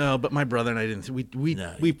condition. Oh, but my brother and I didn't. We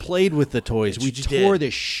played with the toys. We tore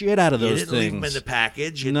the shit out of those things. You didn't leave them in the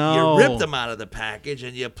package. You ripped them out of the package,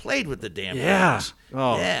 and you played with the damn things.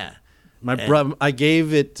 Oh yeah. I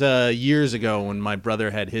gave it years ago when my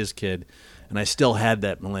brother had his kid, and I still had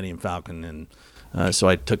that Millennium Falcon, and so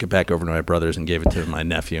I took it back over to my brother's and gave it to my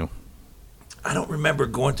nephew. I don't remember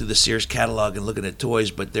going through the Sears catalog and looking at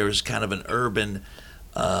toys, but there was kind of an urban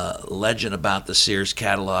legend about the Sears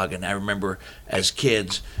catalog, and I remember as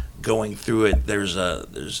kids going through it. There's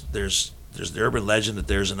the urban legend that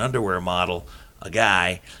there's an underwear model, a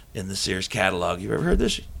guy in the Sears catalog. You ever heard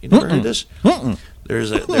this? You never heard this?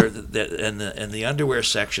 There's in the underwear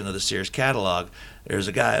section of the Sears catalog. There's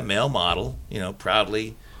a guy, a male model,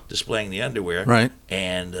 proudly displaying the underwear, right?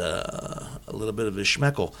 And a little bit of his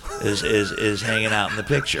schmeckle is hanging out in the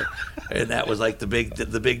picture, and that was like the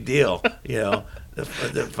big deal, to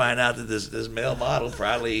find out that this male model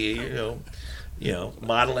proudly,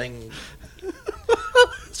 modeling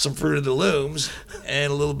some Fruit of the Looms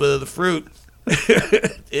and a little bit of the fruit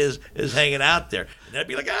is hanging out there, and I'd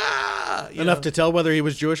be like, enough to tell whether he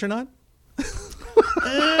was Jewish or not.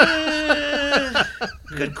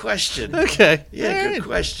 Good question. Okay. Yeah, good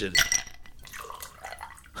question.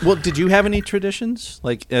 Well, did you have any traditions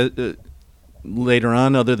like later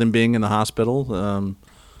on, other than being in the hospital?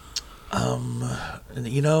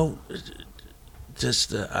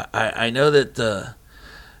 Just I know that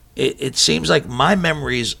it seems like my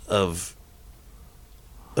memories of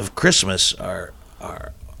Christmas are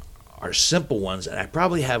simple ones, and I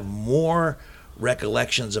probably have more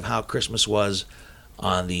recollections of how Christmas was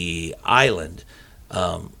on the island.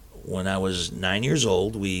 When I was 9 years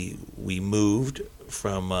old, we moved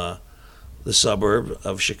from the suburb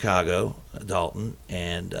of Chicago, Dalton,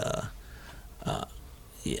 and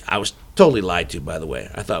I was totally lied to, by the way.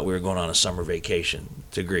 I thought we were going on a summer vacation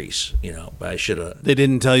to Greece, but I should have. They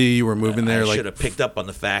didn't tell you were moving there. I should have picked up on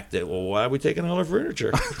the fact that, well, why are we taking all our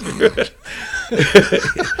furniture?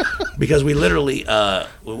 Because we literally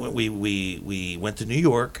we went to New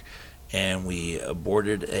York, and we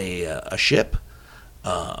boarded a ship,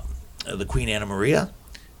 the Queen Anna Maria,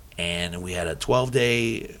 and we had a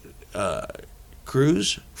 12-day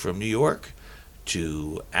cruise from New York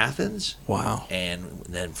to Athens. Wow. And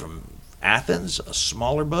then from Athens, a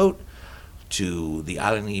smaller boat to the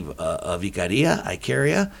island of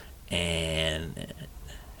Icaria, and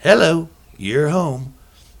hello, you're home.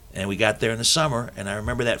 And we got there in the summer, and I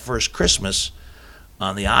remember that first Christmas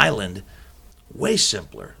on the island, way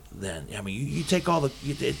simpler than, you take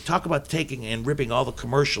you talk about taking and ripping all the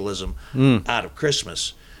commercialism out of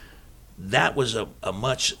Christmas. That was a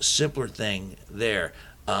much simpler thing there.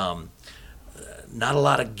 Not a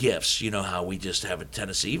lot of gifts. You know how we just have a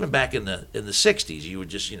tendency, even back in the 60s, you would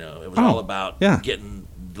just, it was all about getting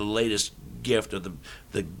the latest gift or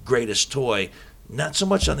the greatest toy. Not so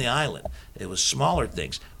much on the island. It was smaller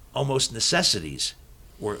things. Almost necessities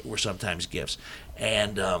were sometimes gifts.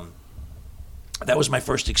 And that was my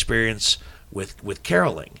first experience with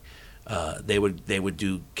caroling. They would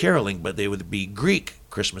do caroling, but they would be Greek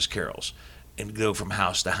Christmas carols and go from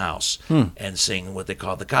house to house and sing what they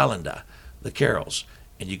call the kalenda, the carols.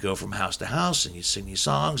 And you go from house to house and you sing these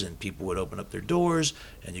songs, and people would open up their doors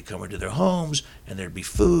and you come into their homes, and there'd be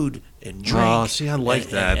food and drink. Oh, see, I like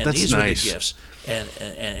that. And that's these nice. were the gifts.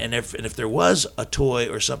 And if there was a toy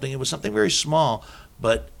or something, it was something very small,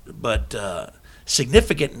 but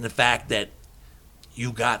significant in the fact that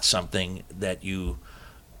you got something that you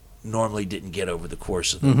normally didn't get over the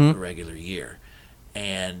course of the regular year.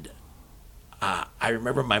 And I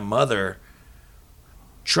remember my mother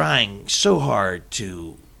trying so hard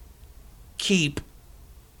to keep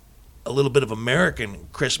a little bit of American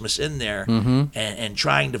Christmas in there, and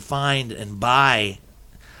trying to find and buy,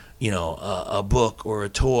 a book or a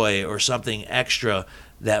toy or something extra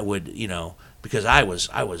that would, because I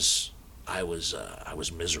was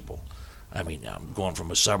miserable. I mean, I'm going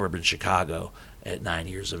from a suburb in Chicago at 9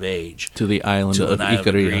 years of age to the island to of an island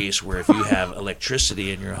Icaria, of Greece, where if you have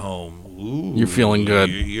electricity in your home, ooh, you're feeling good.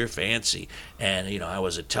 You're fancy. And I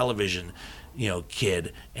was a television,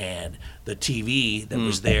 kid, and the TV that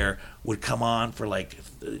was there would come on for like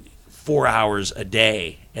 4 hours a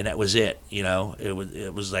day, and that was it.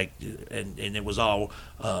 It was like, and it was all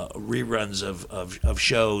reruns of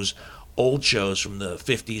shows. Old shows from the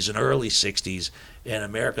 50s and early 60s in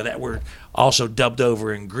America that were also dubbed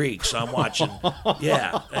over in Greek. So I'm watching,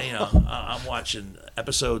 I'm watching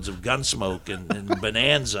episodes of Gunsmoke and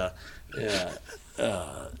Bonanza,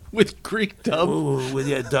 with Greek dub.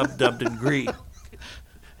 Dubbed in Greek,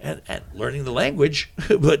 and learning the language.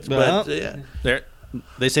 but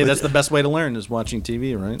They say that's the best way to learn is watching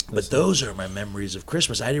TV, right? But those are my memories of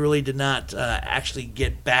Christmas. I really did not actually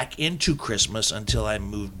get back into Christmas until I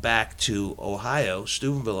moved back to Ohio,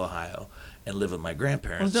 Steubenville, Ohio, and lived with my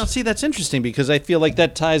grandparents. Well, see, that's interesting because I feel like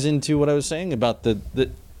that ties into what I was saying about the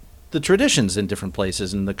traditions in different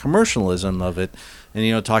places and the commercialism of it,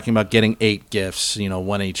 and talking about getting 8 gifts,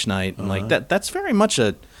 one each night, and like that. That's very much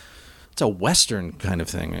it's a Western kind of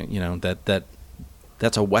thing,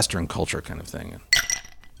 that's a Western culture kind of thing.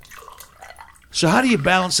 So how do you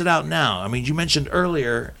balance it out now? I mean, you mentioned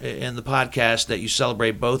earlier in the podcast that you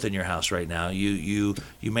celebrate both in your house right now. You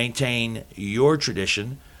maintain your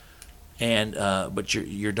tradition, And but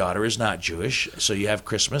your daughter is not Jewish, so you have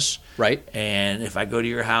Christmas, Right. And if I go to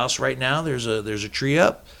your house right now, there's a tree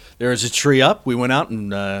up. There is a tree up. We went out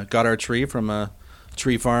and got our tree from a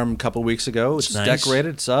tree farm a couple weeks ago. It's nice.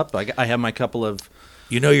 decorated. It's up. I have my couple of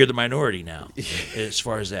You know you're the minority now, as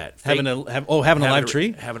far as that. having a live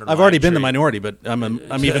tree. having a I've already live been the tree. minority, but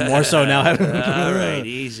I'm even more so now. All right,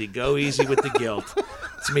 easy. Go easy with the guilt.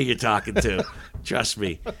 It's me you're talking to. Trust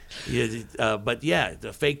me. But yeah,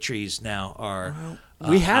 the fake trees now are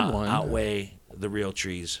We had one. outweigh the real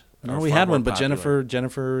trees. No, Are we far had more one, but popular.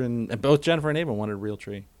 Jennifer and both Jennifer and Ava wanted a real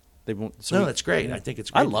tree. They won't. So No, we- that's great. yeah. I think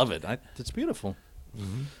it's great. I love it. It's beautiful.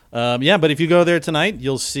 Yeah, but if you go there tonight,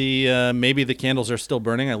 you'll see maybe the candles are still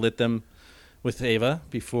burning. I lit them with Ava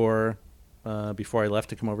before I left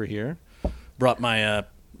to come over here. Brought my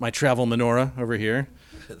my travel menorah over here.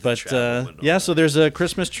 But travel menorah. yeah, so there's a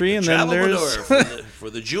Christmas tree, and then Travel there's menorah for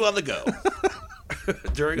the Jew on the go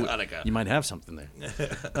during Hanukkah. you might have something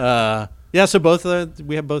there. Yeah, so both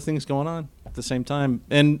we have both things going on at the same time,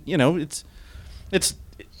 and it's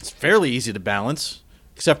fairly easy to balance,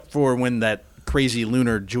 except for when that crazy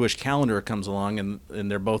lunar Jewish calendar comes along, and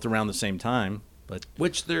they're both around the same time. But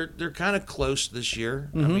Which they're kind of close this year.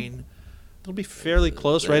 I Mm-hmm. mean, it'll be fairly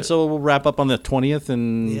close, right? So we'll wrap up on the 20th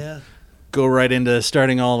and yeah. go right into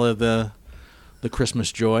starting all of the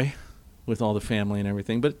Christmas joy with all the family and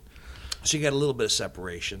everything. But So you got a little bit of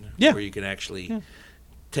separation Yeah. where you can actually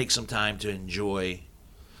take some time to enjoy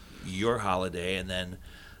your holiday and then,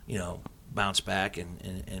 bounce back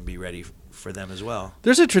and be ready for them as well.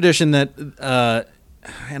 there's a tradition that,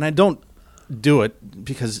 and I don't do it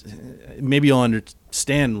because maybe you'll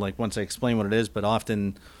understand like once I explain what it is, but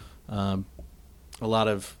often a lot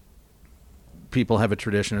of people have a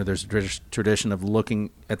tradition, or there's a tradition of looking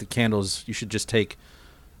at the candles. You should just take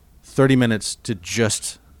 30 minutes to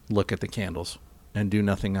just look at the candles and do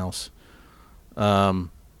nothing else.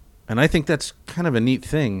 And I think that's kind of a neat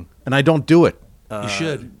thing, and I don't do it. You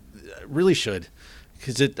should. I really should,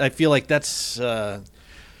 because I feel like that's You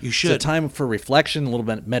it's should. a time for reflection, a little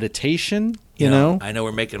bit of meditation. You You know, I know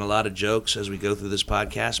we're making a lot of jokes as we go through this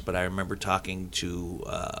podcast, but I remember talking to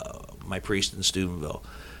my priest in Steubenville,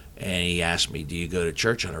 and he asked me, "Do you go to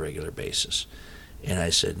church on a regular basis?" And I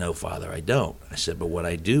said, "No, Father, I don't." I said, "But what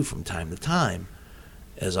I do from time to time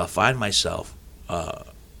is I'll find myself,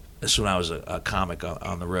 this is when I was a comic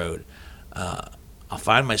on the road, I'll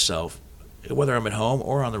find myself, whether I'm at home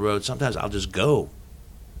or on the road, sometimes I'll just go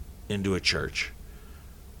into a church,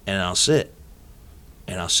 and I'll sit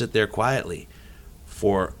there quietly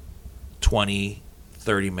for 20,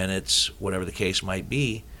 30 minutes, whatever the case might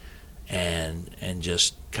be, and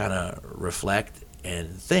just kind of reflect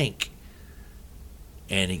and think."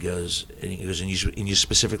 And he goes, and you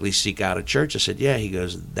specifically seek out a church? I said, "Yeah." He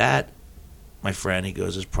goes, "That, my friend," he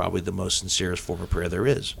goes, "is probably the most sincerest form of prayer there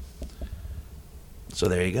is." So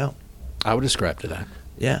there you go. I would ascribe to that.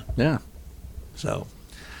 Yeah. Yeah. So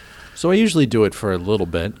So I usually do it for a little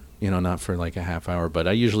bit, not for like a half hour, but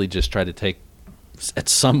I usually just try to take, at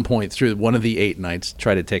some point through one of the 8 nights,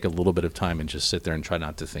 try to take a little bit of time and just sit there and try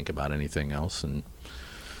not to think about anything else. And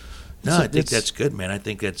no, I think it's- that's good, man. I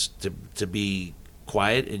think that's to be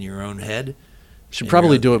quiet in your own head. should And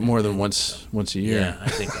probably you're- do it more than once a year. Yeah, I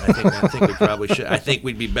think we probably should. I think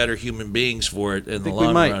we'd be better human beings for it in the think we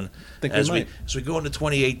long might. run. Think we as might. as we go into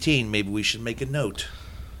 2018, maybe we should make a note.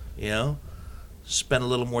 Spend a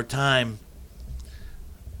little more time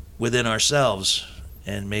within ourselves,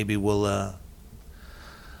 and maybe we'll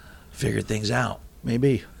figure things out,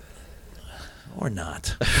 Maybe. or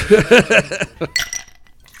not.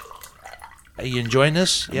 Are you enjoying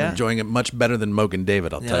this? I'm Yeah. enjoying it much better than Mogan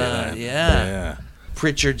David, I'll tell you that. Yeah.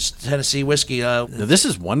 Pritchard's Tennessee whiskey. Now, this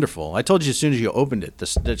is wonderful. I told you as soon as you opened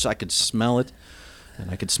it, I could smell it,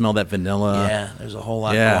 and I could smell that vanilla. Yeah, there's a whole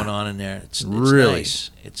lot yeah. going on in there. It's Really?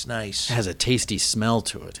 nice. It's nice. It has a tasty smell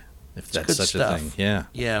to it, if that's good such stuff. a thing. Yeah.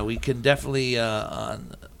 Yeah, we can definitely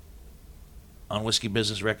on Whiskey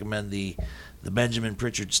Business recommend the Benjamin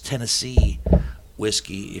Pritchard's Tennessee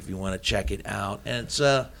whiskey if you want to check it out. And it's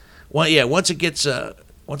once it gets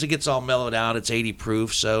all mellowed out, it's 80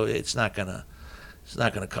 proof, so it's not gonna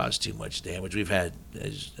cause too much damage. We've had,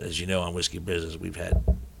 as you know, on Whiskey Business, we've had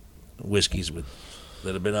whiskeys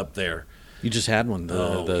that have been up there. You just had one,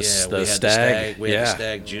 the we had Stag. We had the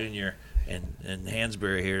Stag Junior, and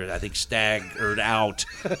Hansberry here, I think, staggered out.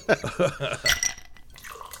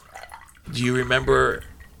 Do you remember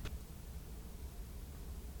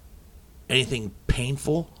anything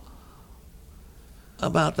painful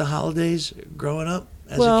about the holidays growing up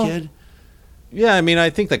as Well, a kid? Yeah, I mean, I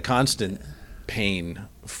think the constant pain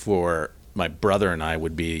for my brother and I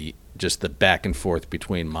would be just the back and forth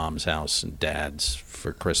between mom's house and dad's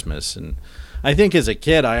for Christmas. And I think as a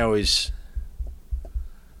kid, I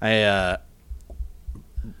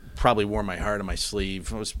probably wore my heart on my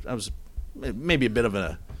sleeve. I was maybe a bit of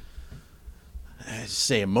a, I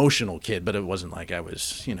say, emotional kid, but it wasn't like I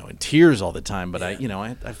was, in tears all the time. But I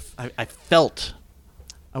felt.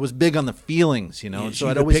 I was big on the feelings,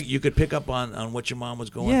 So you could pick up on what your mom was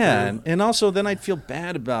going through. Yeah, and also then I'd feel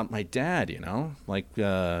bad about my dad, like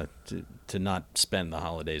to not spend the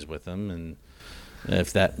holidays with him, and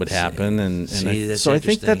if that would happen, so I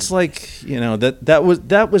think that's like,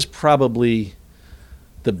 that was probably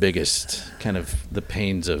the biggest kind of the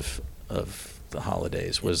pains of the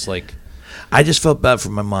holidays was like. I just felt bad for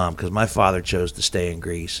my mom because my father chose to stay in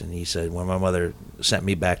Greece, and he said when my mother sent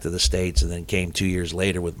me back to the States and then came 2 years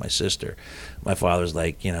later with my sister, my father's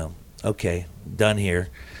like, okay, done here.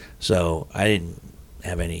 So I didn't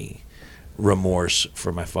have any remorse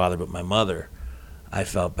for my father, but my mother, I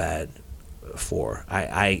felt bad for.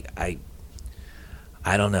 I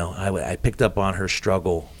don't know. I picked up on her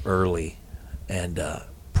struggle early, and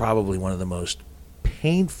probably one of the most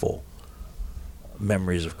painful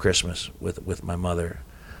memories of Christmas with my mother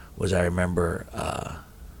was I remember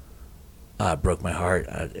it broke my heart.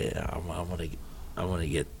 I want to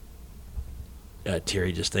get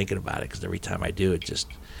teary just thinking about it because every time I do it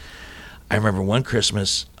I remember one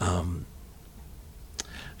Christmas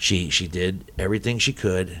she did everything she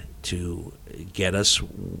could to get us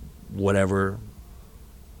whatever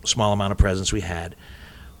small amount of presents we had,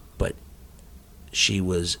 but she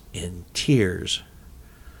was in tears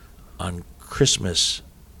on Christmas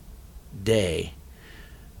Day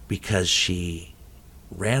because she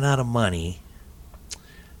ran out of money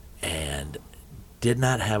and did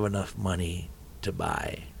not have enough money to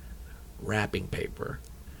buy wrapping paper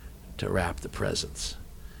to wrap the presents.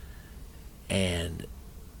 And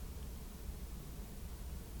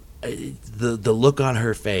the look on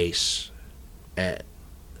her face at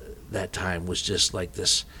that time was just like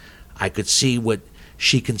this. I could see what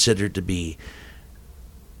she considered to be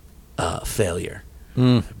failure,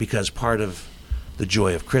 because part of the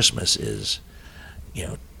joy of Christmas is,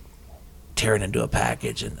 tearing into a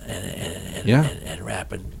package and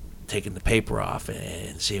wrapping, taking the paper off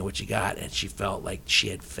and seeing what you got. And she felt like she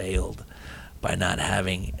had failed by not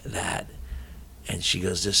having that. And she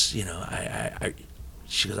goes,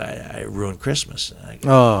 I ruined Christmas.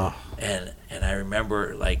 And I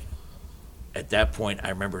remember, like, at that point, I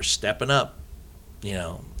remember stepping up,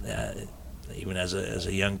 even as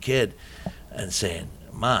a young kid, and saying,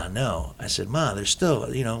 "Ma, no." I said, "Ma, there's still,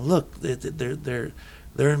 look, they're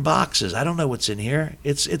in boxes. I don't know what's in here.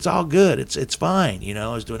 It's all good. It's fine."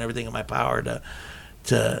 I was doing everything in my power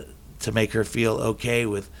to make her feel okay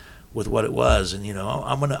with what it was. And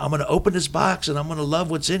I'm gonna open this box and I'm gonna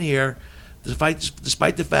love what's in here,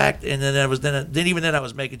 despite the fact. And then I was I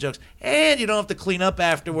was making jokes. And you don't have to clean up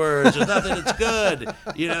afterwards. There's nothing that's good.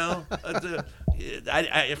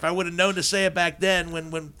 If I would have known to say it back then,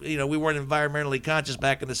 when we weren't environmentally conscious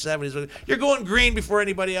back in the 70s, you're going green before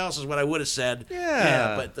anybody else is what I would have said.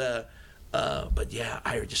 Yeah. But yeah,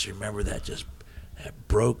 I just remember that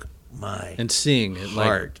broke my and seeing it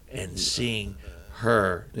heart, and seeing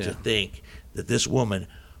her to think that this woman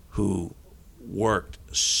who worked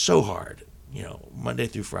so hard, Monday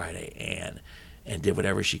through Friday, and did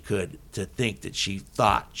whatever she could, to think that she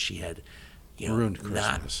thought she had, ruined Christmas,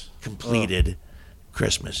 not completed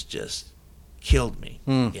Christmas, just killed me.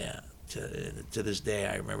 Yeah, to this day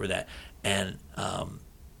I remember that. And I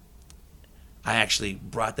actually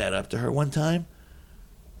brought that up to her one time,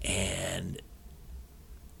 and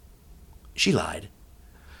she lied.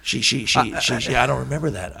 She I don't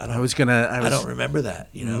remember that. I don't remember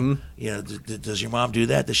that. Does your mom do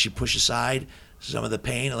that? Does she push aside some of the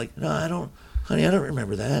pain? Like, no, I don't, honey, I don't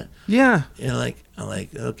remember that. Yeah. And I'm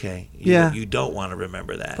like, okay, you don't want to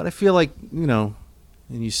remember that. But I feel like, and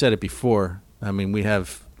you said it before. I mean, we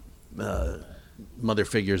have mother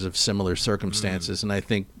figures of similar circumstances, and I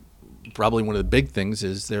think probably one of the big things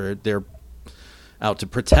is they're out to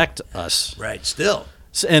protect us. Right. Still.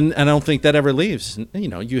 And I don't think that ever leaves.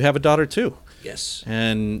 You have a daughter too. Yes.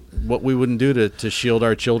 And what we wouldn't do to shield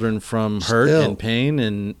our children from hurt and pain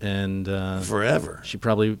and forever. She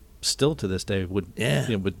probably still to this day would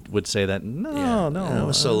say that no. It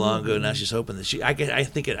was so long ago. Now she's hoping that I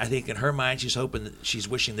think in her mind she's hoping that she's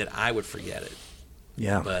wishing that I would forget it.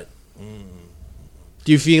 Yeah. But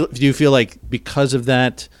do you feel like because of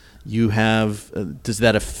that you have does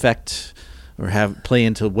that affect or play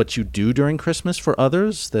into what you do during Christmas for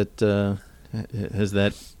others? That has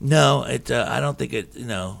that? No, I don't think it.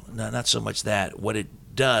 Not so much that. What it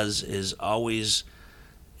does is always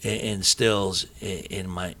instills in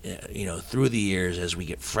my, through the years as we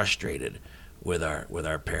get frustrated with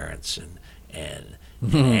our parents and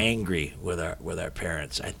angry with our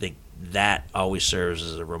parents. I think that always serves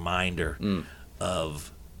as a reminder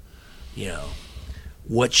of,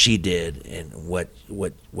 what she did and what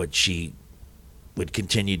she would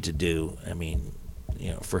continue to do. I mean,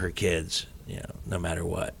 for her kids, no matter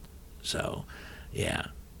what. So, yeah,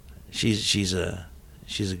 she's a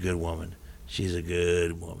good woman. She's a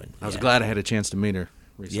good woman. I was glad I had a chance to meet her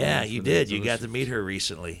recently. Yeah, you did. You got to meet her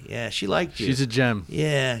recently. Yeah, she liked you. She's a gem.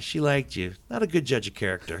 Yeah, she liked you. Not a good judge of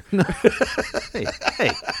character.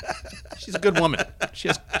 Hey, she's a good woman.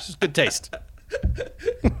 She's good taste.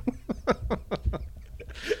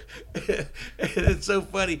 It's so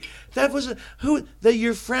funny. That was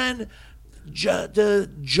your friend, John.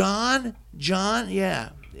 Yeah,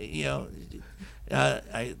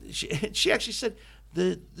 she actually said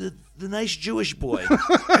the nice Jewish boy.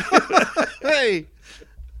 Hey,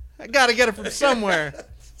 I gotta get it from somewhere.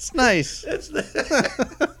 It's nice.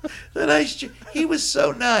 The nice. He was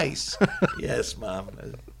so nice. Yes, Mom.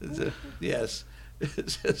 Yes.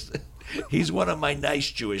 He's one of my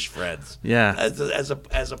nice Jewish friends. Yeah.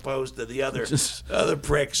 As opposed to the other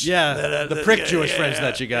pricks. Yeah. The prick Jewish friends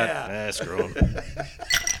that you got. Yeah. Screw them.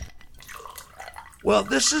 Well,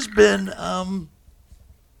 this has been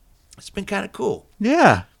it's been kind of cool.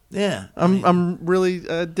 Yeah. Yeah. I'm really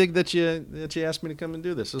dig that you asked me to come and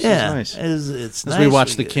do this. This is nice. It's nice. As we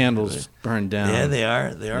watch the candles burn down. Yeah, they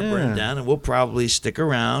are burned down, and we'll probably stick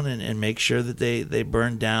around and make sure that they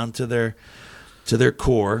burn down to their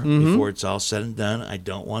core before it's all said and done. I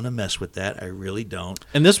don't want to mess with that. I really don't.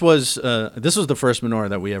 And this was the first menorah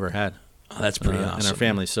that we ever had. Oh, that's pretty awesome in our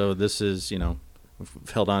family. So this is we've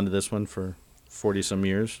held on to this one for 40 some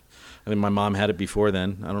years. I think my mom had it before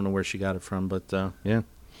then. I don't know where she got it from, but yeah.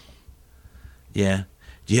 Yeah.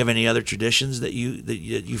 Do you have any other traditions that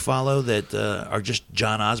you follow that are just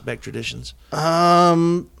John Osbeck traditions?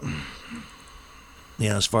 As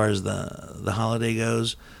far as the holiday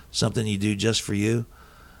goes, something you do just for you.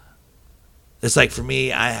 It's like for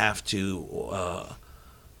me, I have to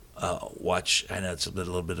watch. I know it's a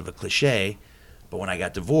little bit of a cliche, but when I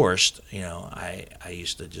got divorced, I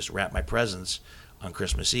used to just wrap my presents on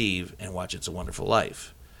Christmas Eve and watch It's a Wonderful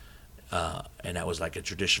Life. And that was like a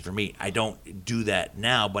tradition for me. I don't do that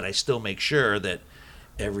now, but I still make sure that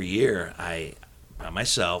every year by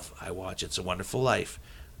myself, I watch It's a Wonderful Life.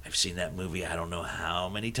 I've seen that movie I don't know how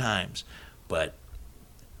many times, but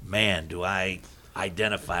man, do I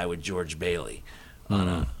identify with George Bailey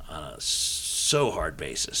on a so hard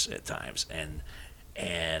basis at times, and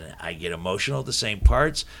I get emotional at the same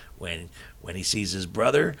parts when he sees his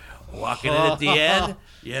brother walking in at the end,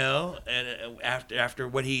 and after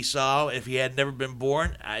what he saw, if he had never been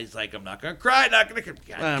born, I was like, I'm not gonna cry, God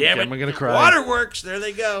damn it, I'm gonna cry. Waterworks, there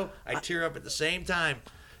they go. I tear up at the same time.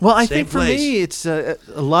 Well, I think for me, it's a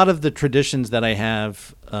lot of the traditions that I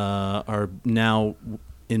have are now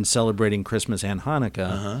in celebrating Christmas and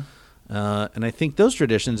Hanukkah, and I think those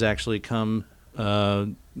traditions actually come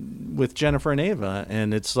with Jennifer and Ava,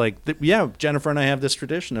 and it's like, Jennifer and I have this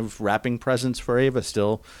tradition of wrapping presents for Ava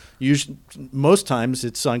still. Most times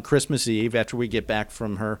it's on Christmas Eve after we get back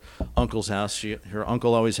from her uncle's house. Her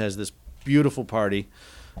uncle always has this beautiful party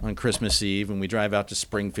on Christmas Eve, and we drive out to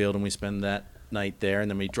Springfield and we spend that night there, and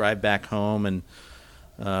then we drive back home, and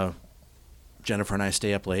Jennifer and I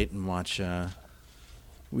stay up late and watch.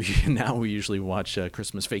 We usually watch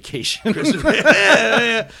Christmas Vacation. For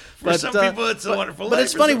some people, It's a Wonderful Life. But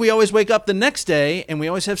it's funny. We always wake up the next day, and we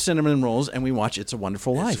always have cinnamon rolls, and we watch It's a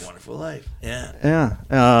Wonderful Life. It's a Wonderful Life. Yeah.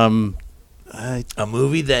 A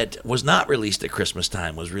movie that was not released at Christmas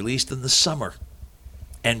time was released in the summer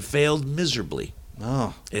and failed miserably.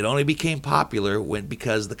 Oh. It only became popular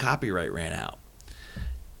because the copyright ran out,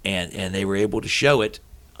 and they were able to show it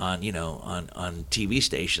on TV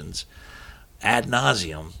stations ad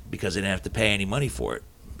nauseum because they didn't have to pay any money for it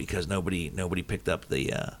because nobody picked up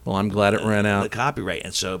the. Well, I'm glad it ran out. The copyright,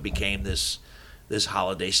 and so it became this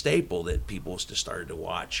holiday staple that people just started to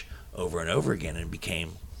watch over and over again, and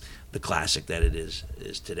became the classic that it is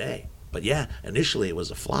today. But yeah, initially it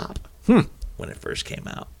was a flop when it first came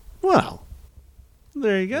out. Well,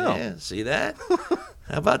 there you go. Yeah, see that?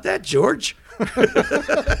 How about that, George?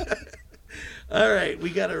 All right,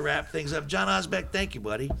 we got to wrap things up. John Osbeck, thank you,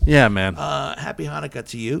 buddy. Yeah, man. Happy Hanukkah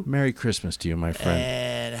to you. Merry Christmas to you, my friend.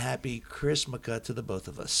 And happy Christmaka to the both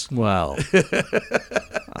of us. Well,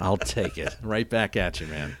 I'll take it. Right back at you,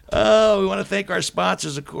 man. We want to thank our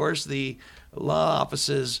sponsors, of course, the law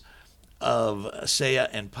offices of Saya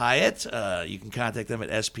and Pyatt. You can contact them at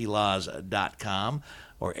splaws.com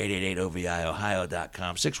or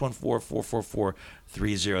 888-OVI-Ohio.com,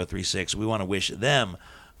 614-444-3036. We want to wish them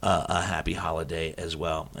a happy holiday as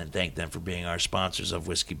well and thank them for being our sponsors of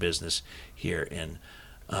Whiskey Business here in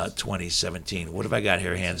 2017. What have I got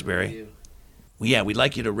here, Hansberry? Well, yeah, we'd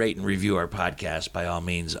like you to rate and review our podcast by all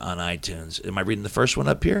means on iTunes. Am I reading the first one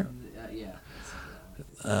up here?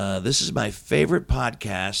 Yeah. This is my favorite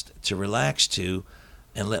podcast to relax to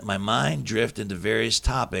and let my mind drift into various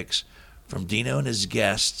topics from Dino and his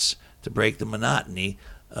guests to break the monotony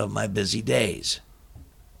of my busy days.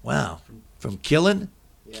 Wow. From Killin'?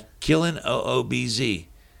 Yeah. Killin' OOBZ.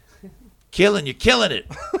 Killin', you're killing it.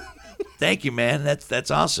 Thank you, man. That's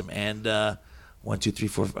awesome. And 1, 2, 3,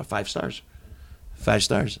 4, 5 stars. 5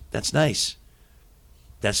 stars. That's nice.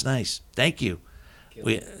 That's nice. Thank you.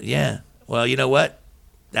 Yeah. Well, you know what?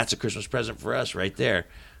 That's a Christmas present for us right there.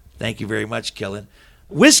 Thank you very much, Killin'.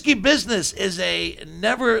 Whiskey Business is a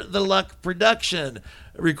Never the Luck production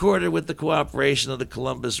recorded with the cooperation of the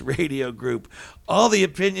Columbus Radio Group. All the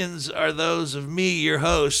opinions are those of me, your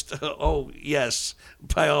host. Oh, yes,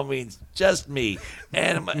 by all means, just me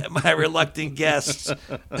and my reluctant guests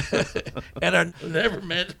and are never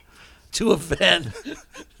meant to offend,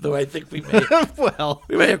 though I think we may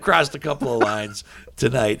have crossed a couple of lines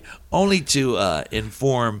tonight, only to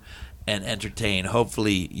inform and entertain.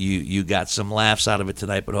 Hopefully you got some laughs out of it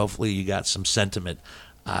tonight, but hopefully you got some sentiment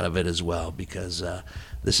out of it as well, because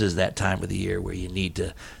this is that time of the year where you need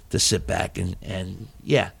to sit back and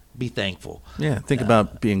be thankful. Yeah, think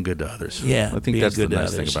about being good to others. Yeah, I think that's the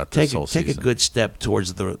nice thing about this whole season. Take a good step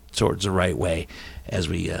towards the right way as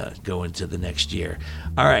we go into the next year.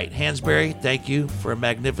 All right, Hansberry, thank you for a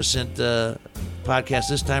magnificent podcast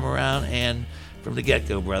this time around, and from the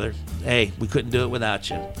get-go, brother. Hey, we couldn't do it without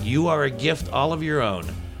you. You are a gift all of your own.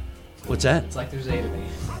 What's that? It's like there's 8 of me.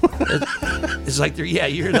 It's like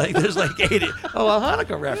you're like, there's like 80. Oh, a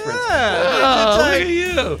Hanukkah reference. Yeah, look at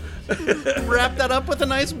you. Wrap that up with a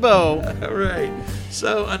nice bow. All right.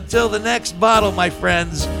 So until the next bottle, my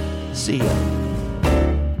friends, see ya.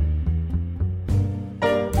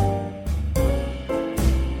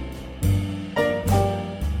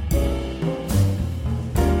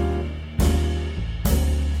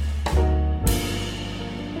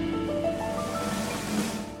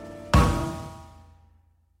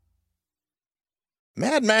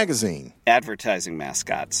 Mad Magazine, advertising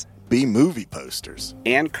mascots, B-movie posters,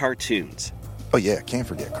 and cartoons. Oh yeah, can't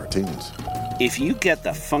forget cartoons. If you get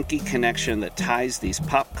the funky connection that ties these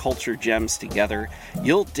pop culture gems together,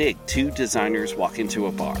 you'll dig Two Designers Walk Into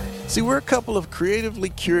a Bar. See, we're a couple of creatively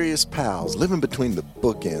curious pals living between the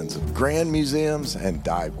bookends of grand museums and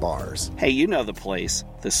dive bars. Hey, you know the place,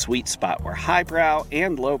 the sweet spot where highbrow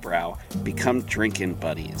and lowbrow become drinking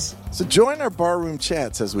buddies. So join our barroom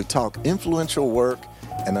chats as we talk influential work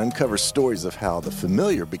and uncover stories of how the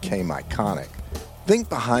familiar became iconic. Think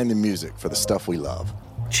behind the music for the stuff we love.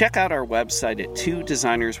 Check out our website at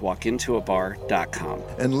twodesignerswalkintoabar.com.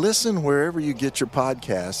 And listen wherever you get your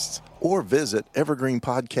podcasts or visit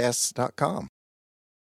evergreenpodcasts.com.